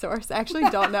the best source? I actually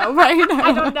don't know, right?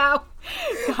 I don't know.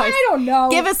 Guys, I don't know.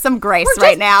 Give us some grace We're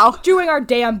right now. Doing our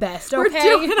damn best, okay?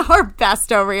 We're doing our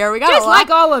best over here. We got just a lot. like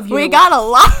all of you. We got a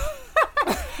lot.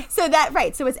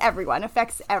 So it's everyone,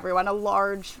 affects everyone, a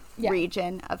large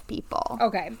region of people.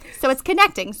 Okay. So it's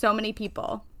connecting so many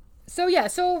people. So do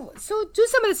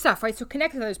some of this stuff, right? So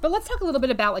connect with others. But let's talk a little bit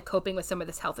about like coping with some of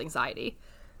this health anxiety.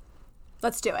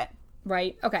 Let's do it.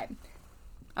 Right? Okay.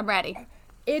 I'm ready.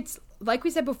 It's like we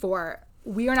said before,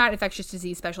 we are not infectious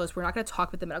disease specialists. We're not going to talk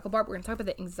about the medical part. We're going to talk about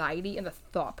the anxiety and the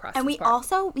thought process. And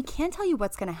we can't tell you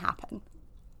what's going to happen.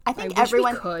 I think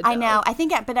everyone. Could, I know. I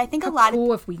think a lot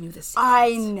cool of. if we knew this.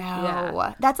 I know.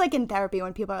 Yeah. That's like in therapy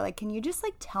when people are like, "Can you just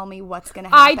like tell me what's gonna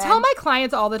happen?" I tell my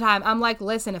clients all the time. I'm like,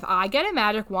 "Listen, if I get a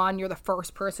magic wand, you're the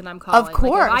first person I'm calling. Of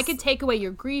course, like, if I could take away your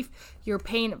grief, your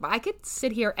pain. If I could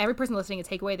sit here, every person listening, and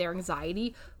take away their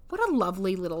anxiety. What a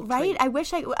lovely little treat. I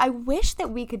wish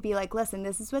that we could be like, listen,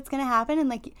 this is what's gonna happen, and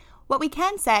like, what we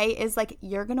can say is like,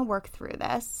 you're gonna work through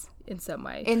this in some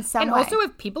way. And also,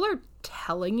 if people are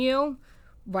telling you.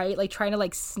 Right, like trying to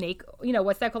like snake,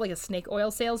 what's that called? Like a snake oil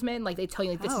salesman. Like they tell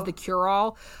you like this is the cure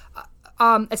all,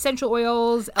 essential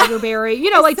oils, elderberry,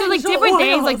 like different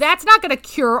things. Like that's not going to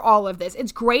cure all of this.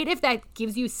 It's great if that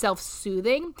gives you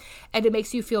self-soothing and it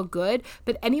makes you feel good.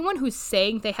 But anyone who's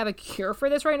saying they have a cure for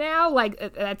this right now, like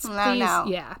that's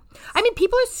yeah. I mean,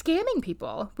 people are scamming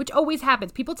people, which always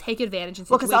happens. People take advantage in situations.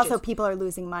 Well, because also people are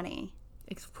losing money.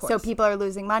 Of course. So people are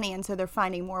losing money, and so they're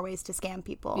finding more ways to scam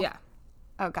people. Yeah.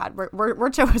 Oh God,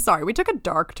 we're so sorry. We took a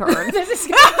dark turn. This is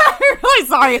really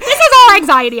sorry. This is our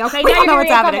anxiety. Okay, we don't know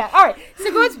what's happening. All right, so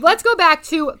let's go back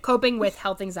to coping with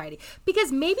health anxiety,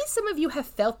 because maybe some of you have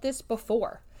felt this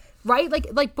before, right?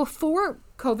 Like before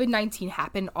COVID-19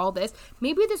 happened, all this.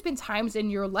 Maybe there's been times in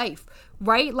your life,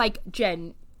 right? Like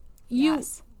Jen,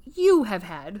 you have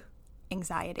had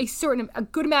anxiety, a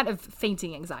good amount of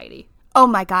fainting anxiety. Oh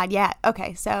my God, yeah.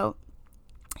 Okay, so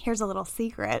here's a little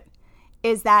secret.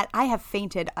 Is that I have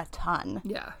fainted a ton.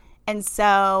 Yeah. And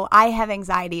so I have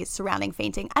anxiety surrounding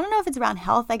fainting. I don't know if it's around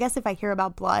health. I guess if I hear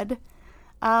about blood.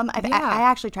 I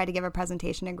actually tried to give a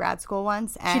presentation in grad school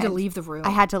once. And you had to leave the room. I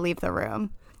had to leave the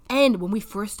room. And when we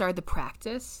first started the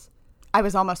practice, I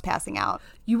was almost passing out.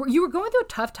 You were going through a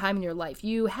tough time in your life.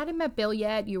 You hadn't met Bill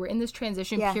yet. You were in this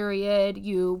transition period.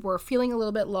 You were feeling a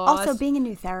little bit lost. Also, being a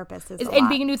new therapist is a lot. And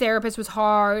being a new therapist was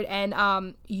hard. And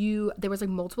there was like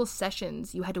multiple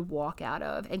sessions you had to walk out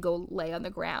of and go lay on the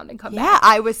ground and come back. Yeah,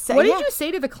 I was. What did you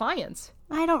say to the clients?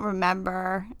 I don't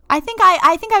remember. I think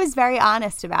I was very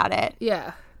honest about it.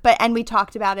 Yeah. And we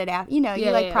talked about it after. You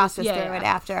process through it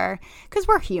after, because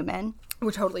we're human. We're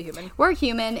totally human. We're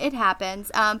human. It happens.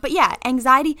 But yeah,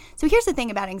 anxiety. So here's the thing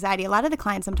about anxiety. A lot of the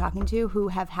clients I'm talking to who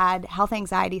have had health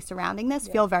anxiety surrounding this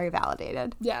feel very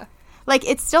validated. Yeah. Like,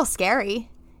 it's still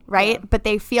scary, right? Yeah. But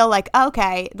they feel like,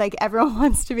 okay, like everyone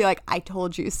wants to be like, I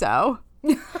told you so.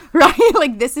 Right?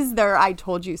 Like, this is their I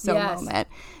told you so moment.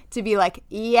 To be like,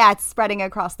 yeah, it's spreading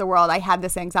across the world. I had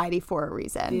this anxiety for a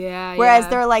reason. Yeah. Whereas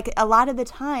they're like, a lot of the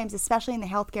times, especially in the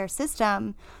healthcare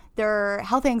system, their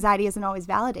health anxiety isn't always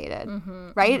validated,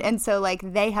 right? Mm-hmm. And so, like,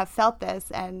 they have felt this,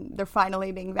 and they're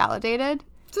finally being validated.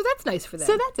 So that's nice for them.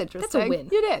 So that's interesting. That's a win.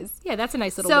 It is. Yeah, that's a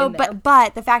nice little win there.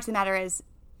 But the fact of the matter is,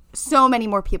 so many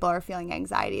more people are feeling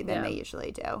anxiety than they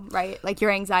usually do, right? Like,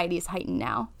 your anxiety is heightened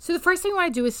now. So the first thing you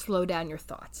want to do is slow down your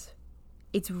thoughts.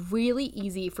 It's really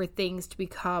easy for things to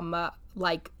become,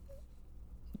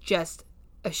 just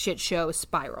a shit show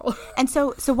spiral. And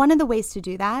so one of the ways to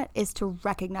do that is to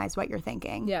recognize what you're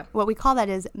thinking. Yeah. What we call that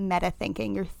is meta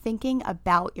thinking. You're thinking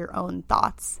about your own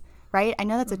thoughts, right? I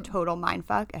know that's a total mind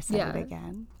fuck. I said it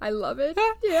again. I love it.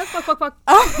 Yeah, fuck.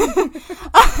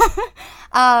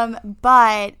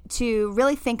 But to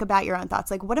really think about your own thoughts,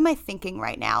 like, what am I thinking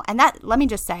right now? And that, let me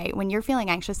just say, when you're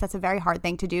feeling anxious, that's a very hard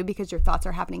thing to do because your thoughts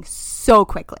are happening so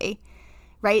quickly.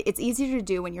 Right? It's easier to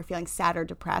do when you're feeling sad or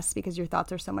depressed because your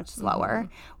thoughts are so much slower.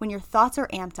 Mm-hmm. When your thoughts are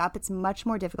amped up, it's much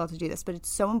more difficult to do this. But it's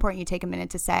so important you take a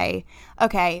minute to say,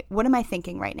 okay, what am I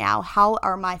thinking right now? How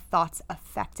are my thoughts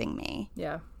affecting me?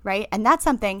 Yeah. Right? And that's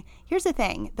something, here's the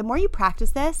thing. The more you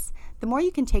practice this, the more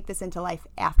you can take this into life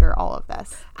after all of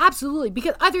this. Absolutely.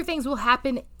 Because other things will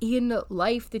happen in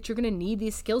life that you're going to need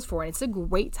these skills for. And it's a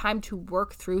great time to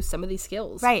work through some of these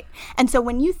skills. Right. And so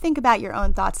when you think about your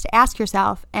own thoughts, to ask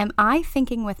yourself, am I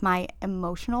thinking with my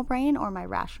emotional brain or my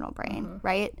rational brain?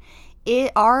 Right?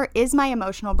 Is my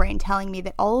emotional brain telling me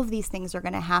that all of these things are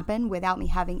going to happen without me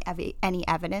having any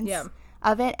evidence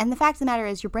of it. And the fact of the matter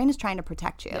is your brain is trying to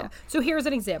protect you. Yeah. So here's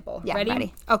an example. Yeah,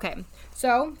 ready? Okay.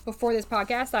 So before this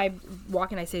podcast, I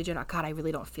walk in, I say to Jenna, God, I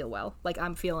really don't feel well. Like,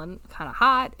 I'm feeling kind of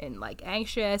hot and like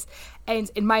anxious. And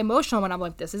in my emotional one, I'm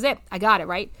like, this is it. I got it,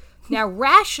 right? Now,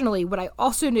 rationally, what I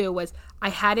also knew was I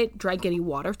hadn't drank any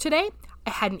water today. I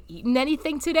hadn't eaten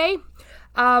anything today.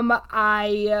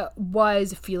 I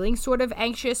was feeling sort of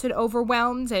anxious and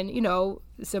overwhelmed, and, you know,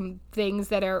 some things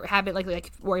that are having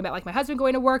like worrying about like my husband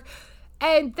going to work.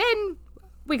 And then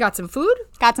we got some food.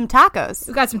 Got some tacos.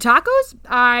 We got some tacos.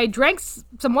 I drank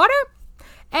some water,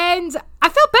 and I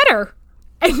felt better.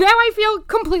 And now I feel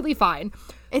completely fine.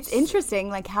 It's interesting,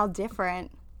 like, how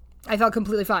different. I felt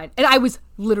completely fine. And I was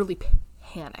literally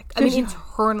panicked. I mean,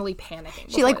 internally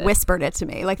panicking. She, like, whispered it to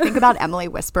me. Like, think about Emily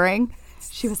whispering.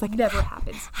 She was like, never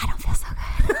happens. I don't feel so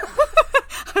good.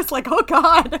 I was like, oh,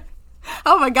 God.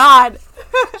 Oh, my God.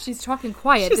 She's talking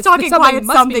quiet. She's talking quiet.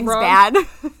 Something's bad.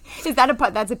 Is that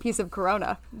that's a piece of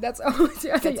Corona? That's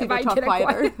if I talk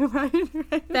quieter.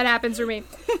 Right. That happens for me.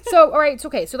 So, all right, it's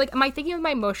okay. So, like, am I thinking of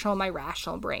my emotional, my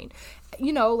rational brain?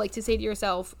 You know, like, to say to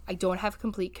yourself, I don't have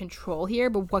complete control here,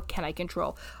 but what can I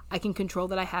control? I can control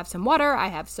that I have some water, I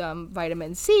have some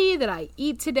vitamin C that I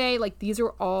eat today. Like, these are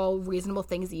all reasonable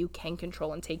things that you can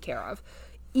control and take care of.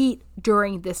 Eat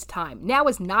during this time. Now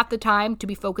is not the time to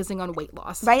be focusing on weight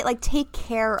loss. Right? Like, take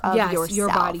care of yourself. Your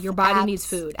body. Your body needs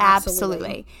food.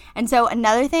 Absolutely. And so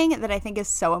another thing that I think is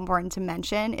so important to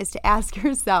mention is to ask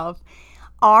yourself,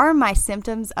 are my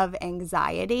symptoms of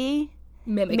anxiety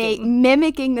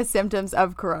mimicking the symptoms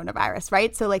of coronavirus,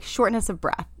 right? So, like, shortness of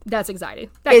breath. That's anxiety.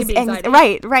 That can be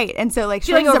anxiety. Right. And so, like,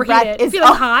 feeling shortness of breath is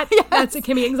feeling hot. Yes. That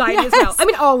can be anxiety as well. I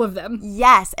mean, all of them.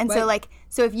 Yes. And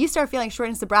so if you start feeling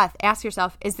shortness of breath, ask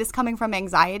yourself, is this coming from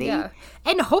anxiety? Yeah.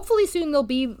 And hopefully soon there'll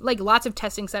be, like, lots of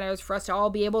testing centers for us to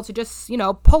all be able to just, you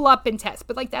know, pull up and test.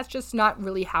 But, like, that's just not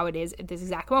really how it is at this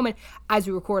exact moment as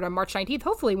we record on March 19th.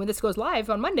 Hopefully when this goes live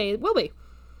on Monday, it will be.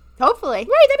 Hopefully.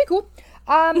 Right, that'd be cool.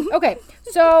 Okay,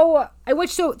 so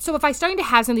if I'm starting to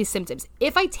have some of these symptoms,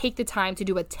 if I take the time to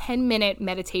do a 10-minute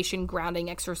meditation grounding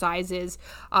exercises,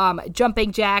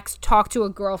 jumping jacks, talk to a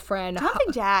girlfriend.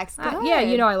 Jumping jacks, good. Yeah,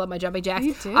 you know I love my jumping jacks.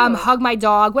 You do. Hug my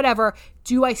dog, whatever.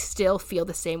 Do I still feel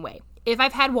the same way? If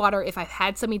I've had water, if I've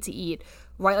had something to eat,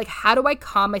 right, like, how do I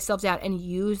calm myself down and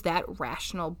use that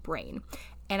rational brain?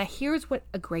 And here's what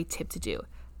a great tip to do.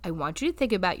 I want you to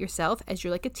think about yourself as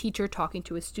you're like a teacher talking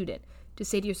to a student. To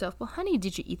say to yourself, well, honey,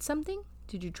 did you eat something?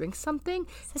 Did you drink something?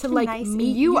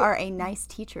 You are a nice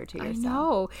teacher to yourself. I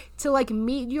know. To, like,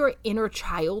 meet your inner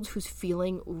child who's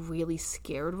feeling really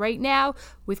scared right now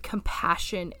with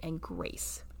compassion and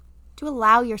grace. To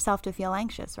allow yourself to feel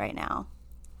anxious right now.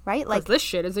 Right? Like, this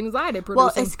shit is anxiety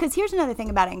producing. Well, because here's another thing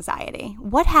about anxiety.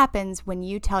 What happens when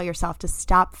you tell yourself to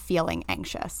stop feeling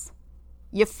anxious?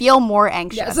 You feel more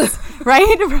anxious, yes.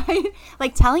 right?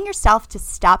 Like, telling yourself to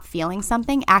stop feeling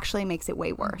something actually makes it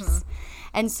way worse. Mm-hmm.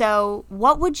 And so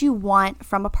what would you want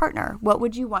from a partner? What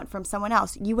would you want from someone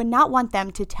else? You would not want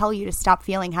them to tell you to stop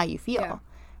feeling how you feel,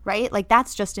 right? Like,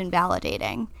 that's just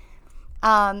invalidating.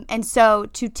 And so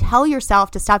to tell yourself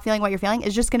to stop feeling what you're feeling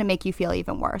is just going to make you feel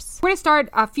even worse. We're going to start.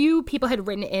 A few people had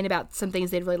written in about some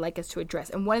things they'd really like us to address.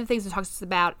 And one of the things it talks to us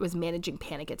about was managing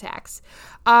panic attacks.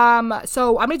 So I'm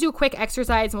going to do a quick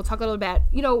exercise and we'll talk a little about,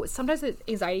 you know, sometimes with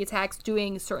anxiety attacks,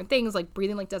 doing certain things like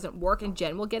breathing like doesn't work. And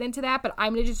Jen will get into that. But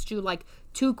I'm going to just do like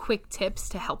 2 quick tips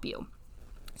to help you.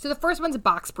 So the first one's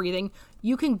box breathing.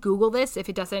 You can Google this if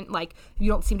it doesn't, like, you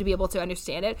don't seem to be able to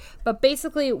understand it. But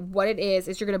basically what it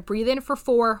is you're going to breathe in for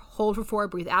 4, hold for 4,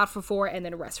 breathe out for 4, and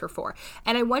then rest for 4.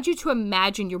 And I want you to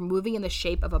imagine you're moving in the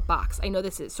shape of a box. I know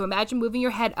this is. So imagine moving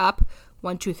your head up,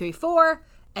 1, 2, 3, 4,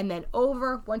 and then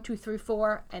over, 1, 2, 3,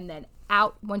 4, and then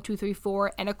out, 1, 2, 3,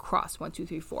 4, and across, 1, 2,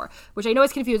 3, 4, which I know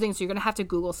is confusing, so you're going to have to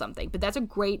Google something. But that's a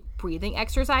great breathing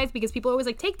exercise because people are always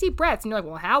like, take deep breaths. And you're like,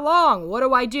 well, how long? What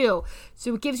do I do?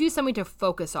 So it gives you something to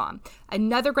focus on.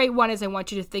 Another great one is I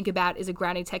want you to think about is a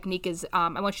grounding technique is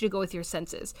I want you to go with your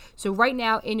senses. So right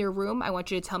now in your room, I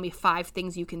want you to tell me 5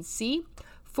 things you can see,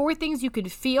 4 things you can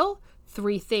feel,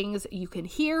 3 things you can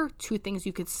hear, 2 things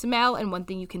you can smell, and 1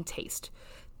 thing you can taste.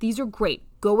 These are great.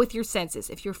 Go with your senses.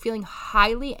 If you're feeling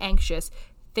highly anxious,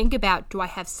 think about, do I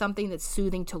have something that's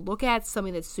soothing to look at,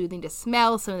 something that's soothing to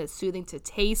smell, something that's soothing to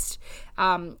taste?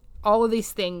 All of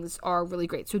these things are really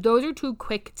great. So those are 2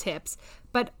 quick tips,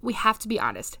 but we have to be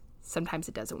honest. Sometimes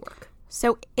it doesn't work.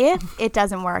 So if it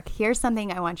doesn't work, here's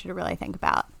something I want you to really think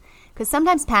about. Because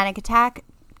sometimes panic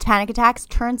attacks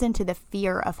turns into the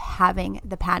fear of having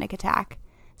the panic attack.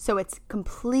 So it's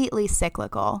completely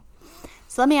cyclical.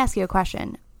 So let me ask you a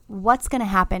question. What's going to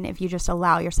happen if you just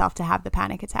allow yourself to have the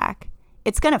panic attack?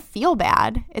 It's going to feel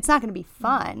bad. It's not going to be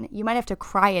fun. You might have to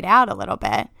cry it out a little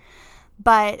bit.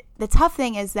 But the tough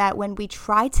thing is that when we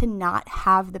try to not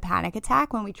have the panic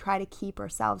attack, when we try to keep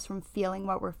ourselves from feeling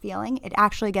what we're feeling, it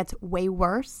actually gets way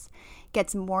worse,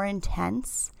 gets more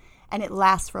intense, and it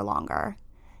lasts for longer.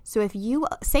 So if you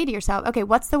say to yourself, okay,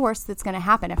 what's the worst that's going to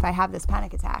happen if I have this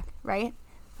panic attack, right?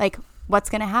 Like, what's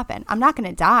going to happen? I'm not going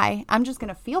to die. I'm just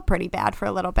going to feel pretty bad for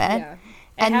a little bit. Yeah.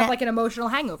 And have like an emotional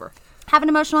hangover. Have an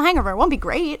emotional hangover. It won't be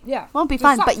great. Yeah. Won't be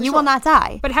fun, but you will not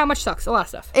die. But how much sucks? A lot of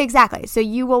stuff. Exactly. So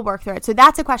you will work through it. So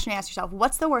that's a question to ask yourself.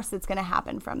 What's the worst that's going to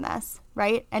happen from this,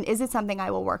 right? And is it something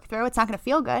I will work through? It's not going to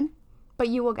feel good, but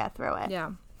you will get through it.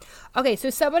 Yeah. Okay,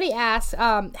 so somebody asked,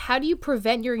 how do you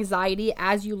prevent your anxiety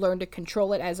as you learn to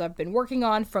control it, as I've been working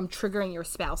on, from triggering your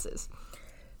spouses?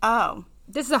 Oh.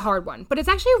 This is a hard one, but it's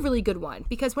actually a really good one,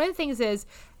 because one of the things is,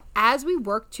 as we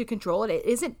work to control it, it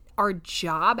isn't our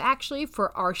job, actually,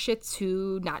 for our shit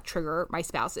to not trigger my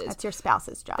spouses. That's your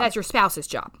spouse's job. That's your spouse's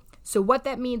job. So what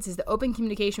that means is the open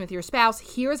communication with your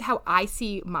spouse. Here's how I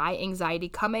see my anxiety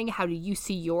coming. How do you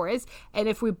see yours? And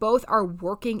if we both are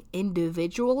working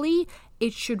individually,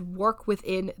 it should work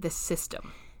within the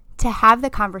system. To have the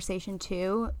conversation,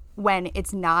 too, when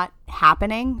it's not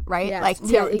happening, right? Yes. Like,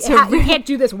 you can't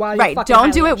do this while you're right. fucking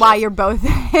Don't do it anxious. while you're both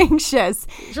anxious.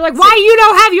 You're like, why you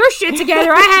don't have your shit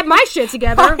together? I had my shit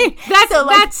together. Right.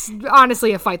 That's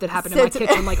honestly a fight that happened in my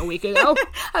kitchen like a week ago.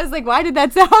 I was like, why did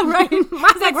that sound right? I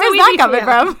was like, where's that coming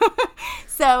from?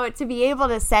 So to be able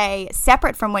to say,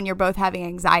 separate from when you're both having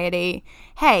anxiety,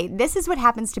 hey, this is what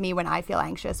happens to me when I feel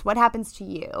anxious. What happens to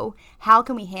you? How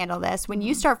can we handle this? When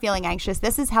you start feeling anxious,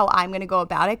 this is how I'm going to go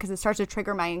about it, because it starts to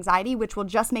trigger my anxiety, which will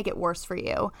just make it worse for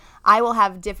you. I will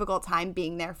have a difficult time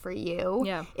being there for you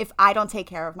if I don't take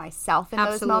care of myself in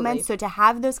those moments. So to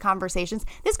have those conversations,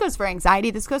 this goes for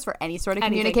anxiety, this goes for any sort of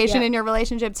communication in your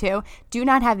relationship too. Do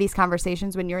not have these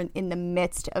conversations when you're in the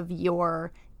midst of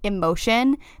your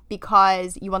emotion,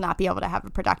 because you will not be able to have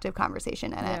a productive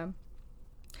conversation in it.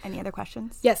 Any other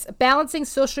questions? Yes. Balancing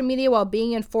social media while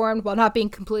being informed while not being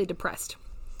completely depressed.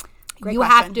 Great you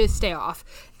question. have to stay off.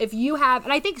 If you have,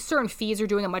 and I think certain feeds are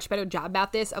doing a much better job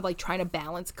about this, of like trying to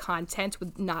balance content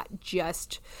with not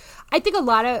just, I think a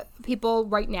lot of people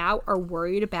right now are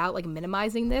worried about like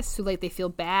minimizing this. So like they feel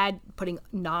bad putting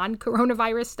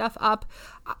non-coronavirus stuff up.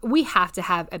 We have to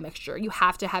have a mixture. You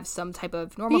have to have some type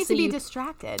of normalcy. You need to be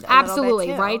distracted.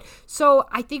 Absolutely, right? So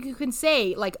I think you can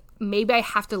say like, maybe I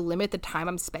have to limit the time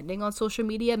I'm spending on social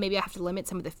media. Maybe I have to limit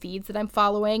some of the feeds that I'm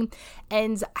following.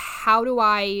 And how do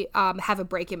I have a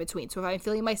break in between? So if I'm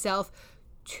feeling myself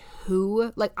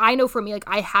too, like I know for me, like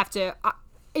I have to,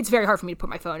 it's very hard for me to put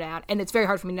my phone down, and it's very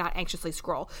hard for me to not anxiously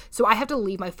scroll. So I have to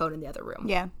leave my phone in the other room.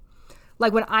 Yeah.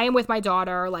 Like when I am with my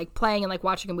daughter, like playing and like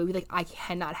watching a movie, like I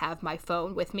cannot have my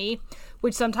phone with me,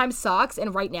 which sometimes sucks.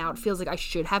 And right now it feels like I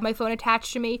should have my phone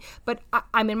attached to me, but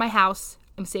I'm in my house.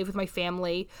 I'm safe with my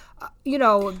family. They're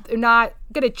not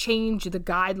going to change the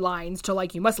guidelines to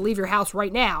like, you must leave your house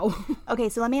right now. Okay,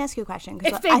 so let me ask you a question.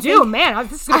 If they do, man,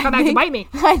 this is going to come back to bite me.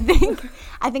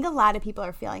 I think a lot of people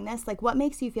are feeling this. Like, what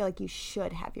makes you feel like you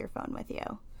should have your phone with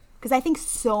you? Because I think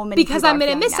so many because people I'm going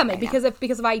to feeling miss that something. right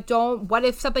Because if I don't, what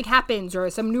if something happens or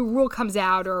some new rule comes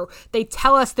out or they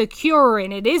tell us the cure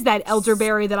and it is that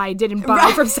elderberry that I didn't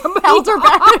buy from somebody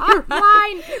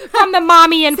online from the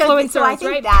mommy influencers, so I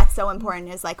think right? that's so important,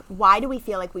 is like, why do we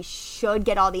feel like we should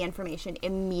get all the information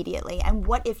immediately? And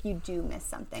what if you do miss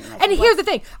something? Like, and here's the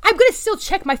thing. I'm going to still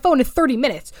check my phone in 30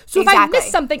 minutes. So if I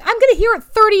miss something, I'm going to hear it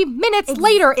 30 minutes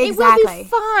later. It will be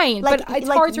fine. But it's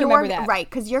hard to remember that. Right,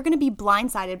 because you're going to be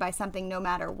blindsided by something no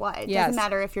matter what. It Yes. doesn't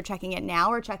matter if you're checking it now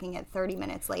or checking it 30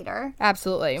 minutes later.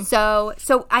 Absolutely. So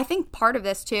I think part of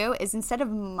this too is, instead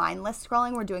of mindless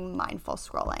scrolling, we're doing mindful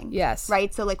scrolling. Yes.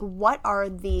 Right? So like, what are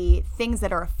the things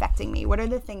that are affecting me? What are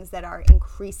the things that are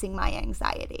increasing my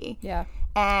anxiety? Yeah.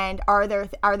 And are there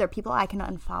people I can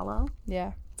unfollow?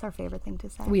 Yeah. It's our favorite thing to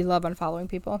say. We love unfollowing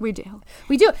people. We do.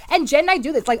 And Jen and I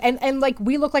do this. Like, and like,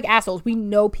 we look like assholes. We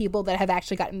know people that have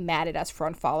actually gotten mad at us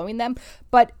for unfollowing them.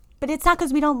 But it's not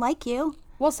because we don't like you.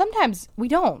 Well, sometimes we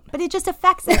don't. But it just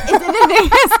affects it.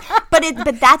 But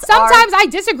that's sometimes I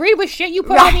disagree with shit you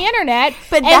put on the internet.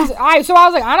 So I was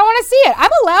like, I don't want to see it. I'm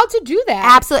allowed to do that.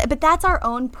 Absolutely. But that's our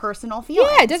own personal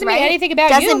feelings. Yeah, it doesn't mean anything about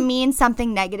you. Doesn't mean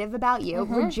something negative about you.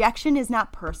 Mm-hmm. Rejection is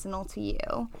not personal to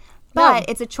you. But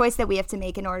it's a choice that we have to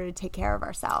make in order to take care of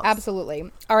ourselves. Absolutely.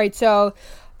 All right, so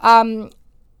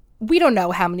we don't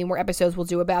know how many more episodes we'll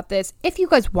do about this. If you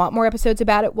guys want more episodes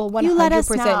about it, we'll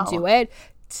 100% do it.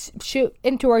 Shoot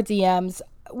into our DMs.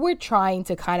 We're trying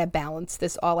to kind of balance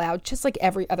this all out, just like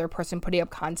every other person putting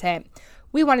up content.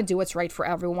 we want to do what's right for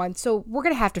everyone. So we're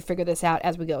going to have to figure this out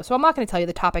as we go. So I'm not going to tell you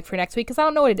the topic for next week because I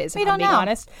don't know what it is, if I'm being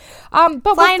honest. But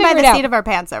flying we'll by the seat seat of our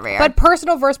pants over here. But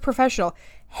personal versus professional.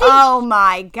 Hey. Oh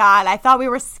my God. I thought we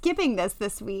were skipping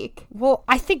this week. Well,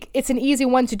 I think it's an easy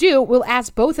one to do. We'll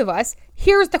ask both of us.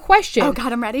 Here's the question. Oh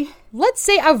God, I'm ready. Let's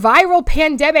say a viral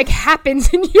pandemic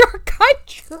happens in your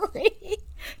country.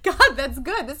 God, that's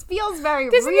good. This feels very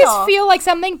real. Doesn't this feel like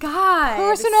something? God,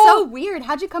 personal. It's so weird.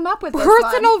 How'd you come up with this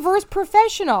Personal one? versus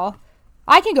professional.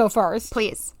 I can go first.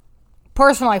 Please.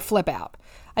 Personal, I flip out.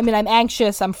 I mean, I'm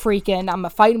anxious. I'm freaking. I'm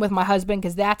fighting with my husband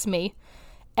because that's me.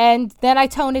 And then I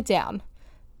tone it down.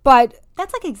 But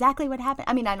that's like exactly what happened.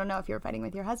 I mean, I don't know if you were fighting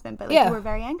with your husband, but like you were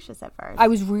very anxious at first. I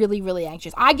was really, really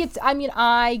anxious. I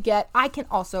can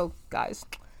also, guys,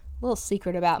 a little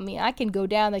secret about me. I can go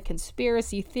down the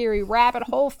conspiracy theory rabbit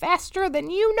hole faster than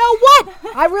you know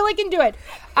what. I really can do it.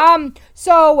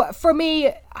 So for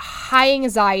me, high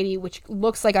anxiety, which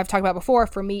looks like I've talked about before,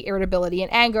 for me, irritability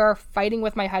and anger, fighting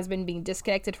with my husband, being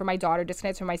disconnected from my daughter,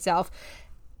 disconnected from myself.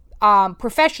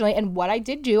 Professionally, and what I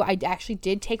did do, I actually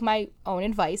did take my own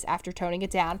advice after toning it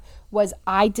down, was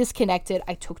I disconnected.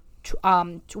 I took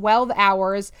 12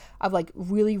 hours of like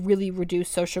really, really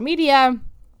reduced social media.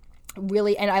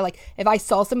 Really, and I like, if I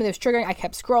saw something that was triggering, I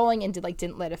kept scrolling and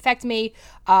didn't let it affect me.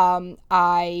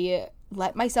 I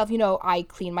let myself, I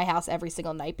clean my house every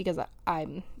single night because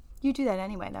I'm... You do that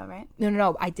anyway, though, right?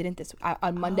 No. I didn't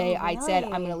on Monday. Oh, really? I said,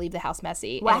 I'm going to leave the house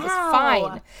messy. Wow. And it was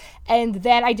fine. And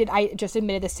then I just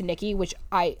admitted this to Nikki, which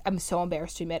I'm so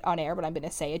embarrassed to admit on air, but I'm going to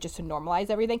say it just to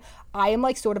normalize everything. I am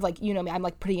like sort of like, me, I'm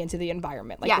like pretty into the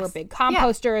environment. Like we're big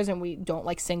composters and we don't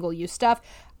like single use stuff.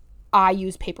 I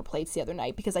used paper plates the other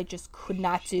night because I just could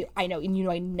not do, I know, and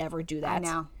I never do that. I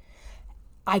know.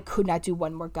 I could not do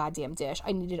one more goddamn dish.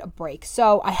 I needed a break.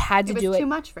 So I had to do it. It was too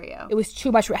much for you. It was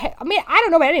too much. I mean, I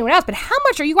don't know about anyone else, but how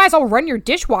much are you guys all running your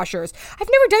dishwashers? I've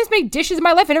never done this many dishes in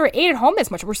my life. I never ate at home this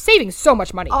much. We're saving so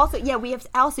much money. Also,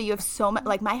 you have so much,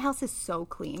 like my house is so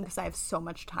clean because I have so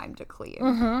much time to clean.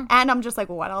 Mm-hmm. And I'm just like,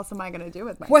 what else am I going to do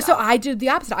with myself? Well, so I did the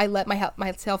opposite. I let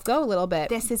myself go a little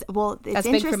bit. It's That's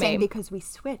interesting because we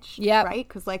switched. Yeah. Right?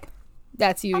 Because like,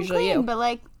 that's usually I'm clean, you. but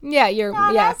like, yeah, you're,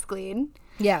 not yeah. as clean.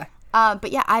 Yeah.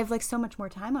 But yeah, I have like so much more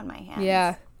time on my hands.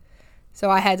 Yeah. So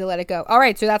I had to let it go. All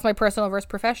right. So that's my personal versus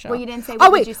professional. Well, you didn't say,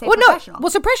 did you say professional? No. Well,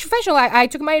 so professional, I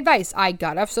took my advice. I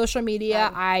got off social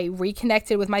media. I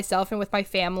reconnected with myself and with my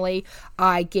family.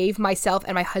 I gave myself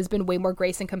and my husband way more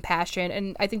grace and compassion.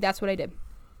 And I think that's what I did.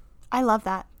 I love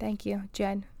that. Thank you,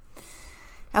 Jen.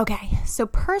 Okay. So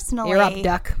personally. You're up,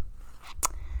 duck.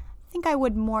 I think I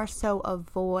would more so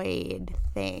avoid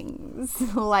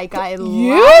things like I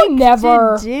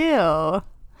never to do.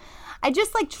 I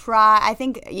just like try. I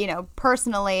think,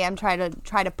 personally, I'm trying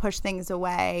to push things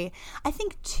away. I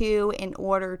think too, in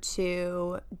order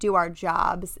to do our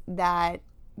jobs, that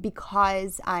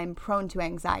because I'm prone to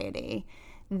anxiety,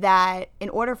 that in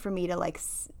order for me to like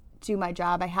do my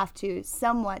job, I have to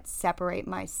somewhat separate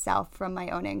myself from my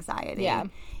own anxiety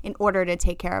in order to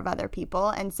take care of other people.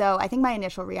 And so I think my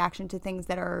initial reaction to things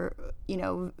that are,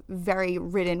 very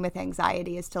ridden with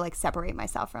anxiety is to like separate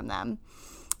myself from them.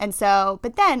 And so,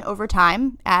 but then over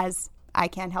time, as I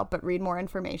can't help but read more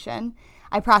information,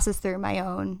 I process through my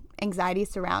own anxiety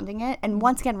surrounding it. And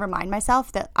once again, remind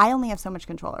myself that I only have so much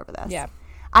control over this. Yeah.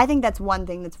 I think that's one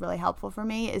thing that's really helpful for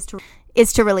me is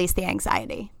to release the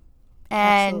anxiety.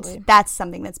 And Absolutely. That's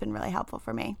something that's been really helpful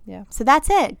for me. Yeah. So that's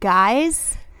it,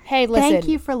 guys. Hey, listen. Thank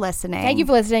you for listening. Thank you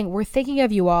for listening. We're thinking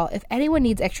of you all. If anyone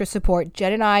needs extra support,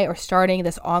 Jen and I are starting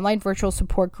this online virtual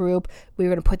support group. We're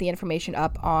going to put the information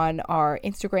up on our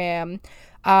Instagram.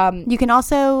 You can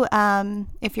also,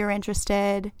 if you're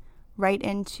interested, write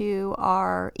into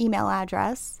our email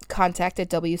address. Contact at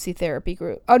WC Therapy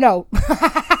Group. Oh, no.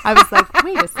 I was like,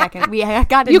 wait a second. We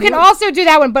got You can also do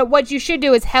that one, but what you should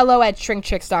do is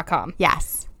hello@ShrinkChicks.com.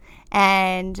 Yes.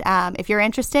 And if you're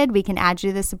interested, we can add you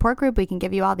to the support group. We can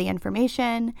give you all the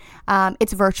information.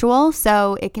 It's virtual,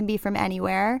 so it can be from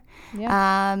anywhere.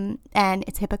 Yeah. And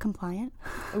it's HIPAA compliant.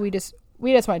 We just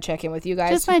want to check in with you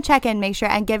guys. Just want to check in, make sure,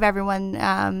 and give everyone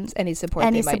any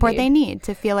support they need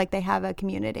to feel like they have a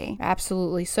community.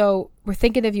 Absolutely. So we're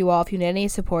thinking of you all. If you need any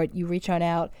support, you reach on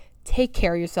out. Take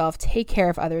care of yourself. Take care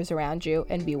of others around you,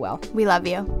 and be well. We love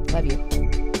you. Love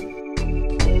you.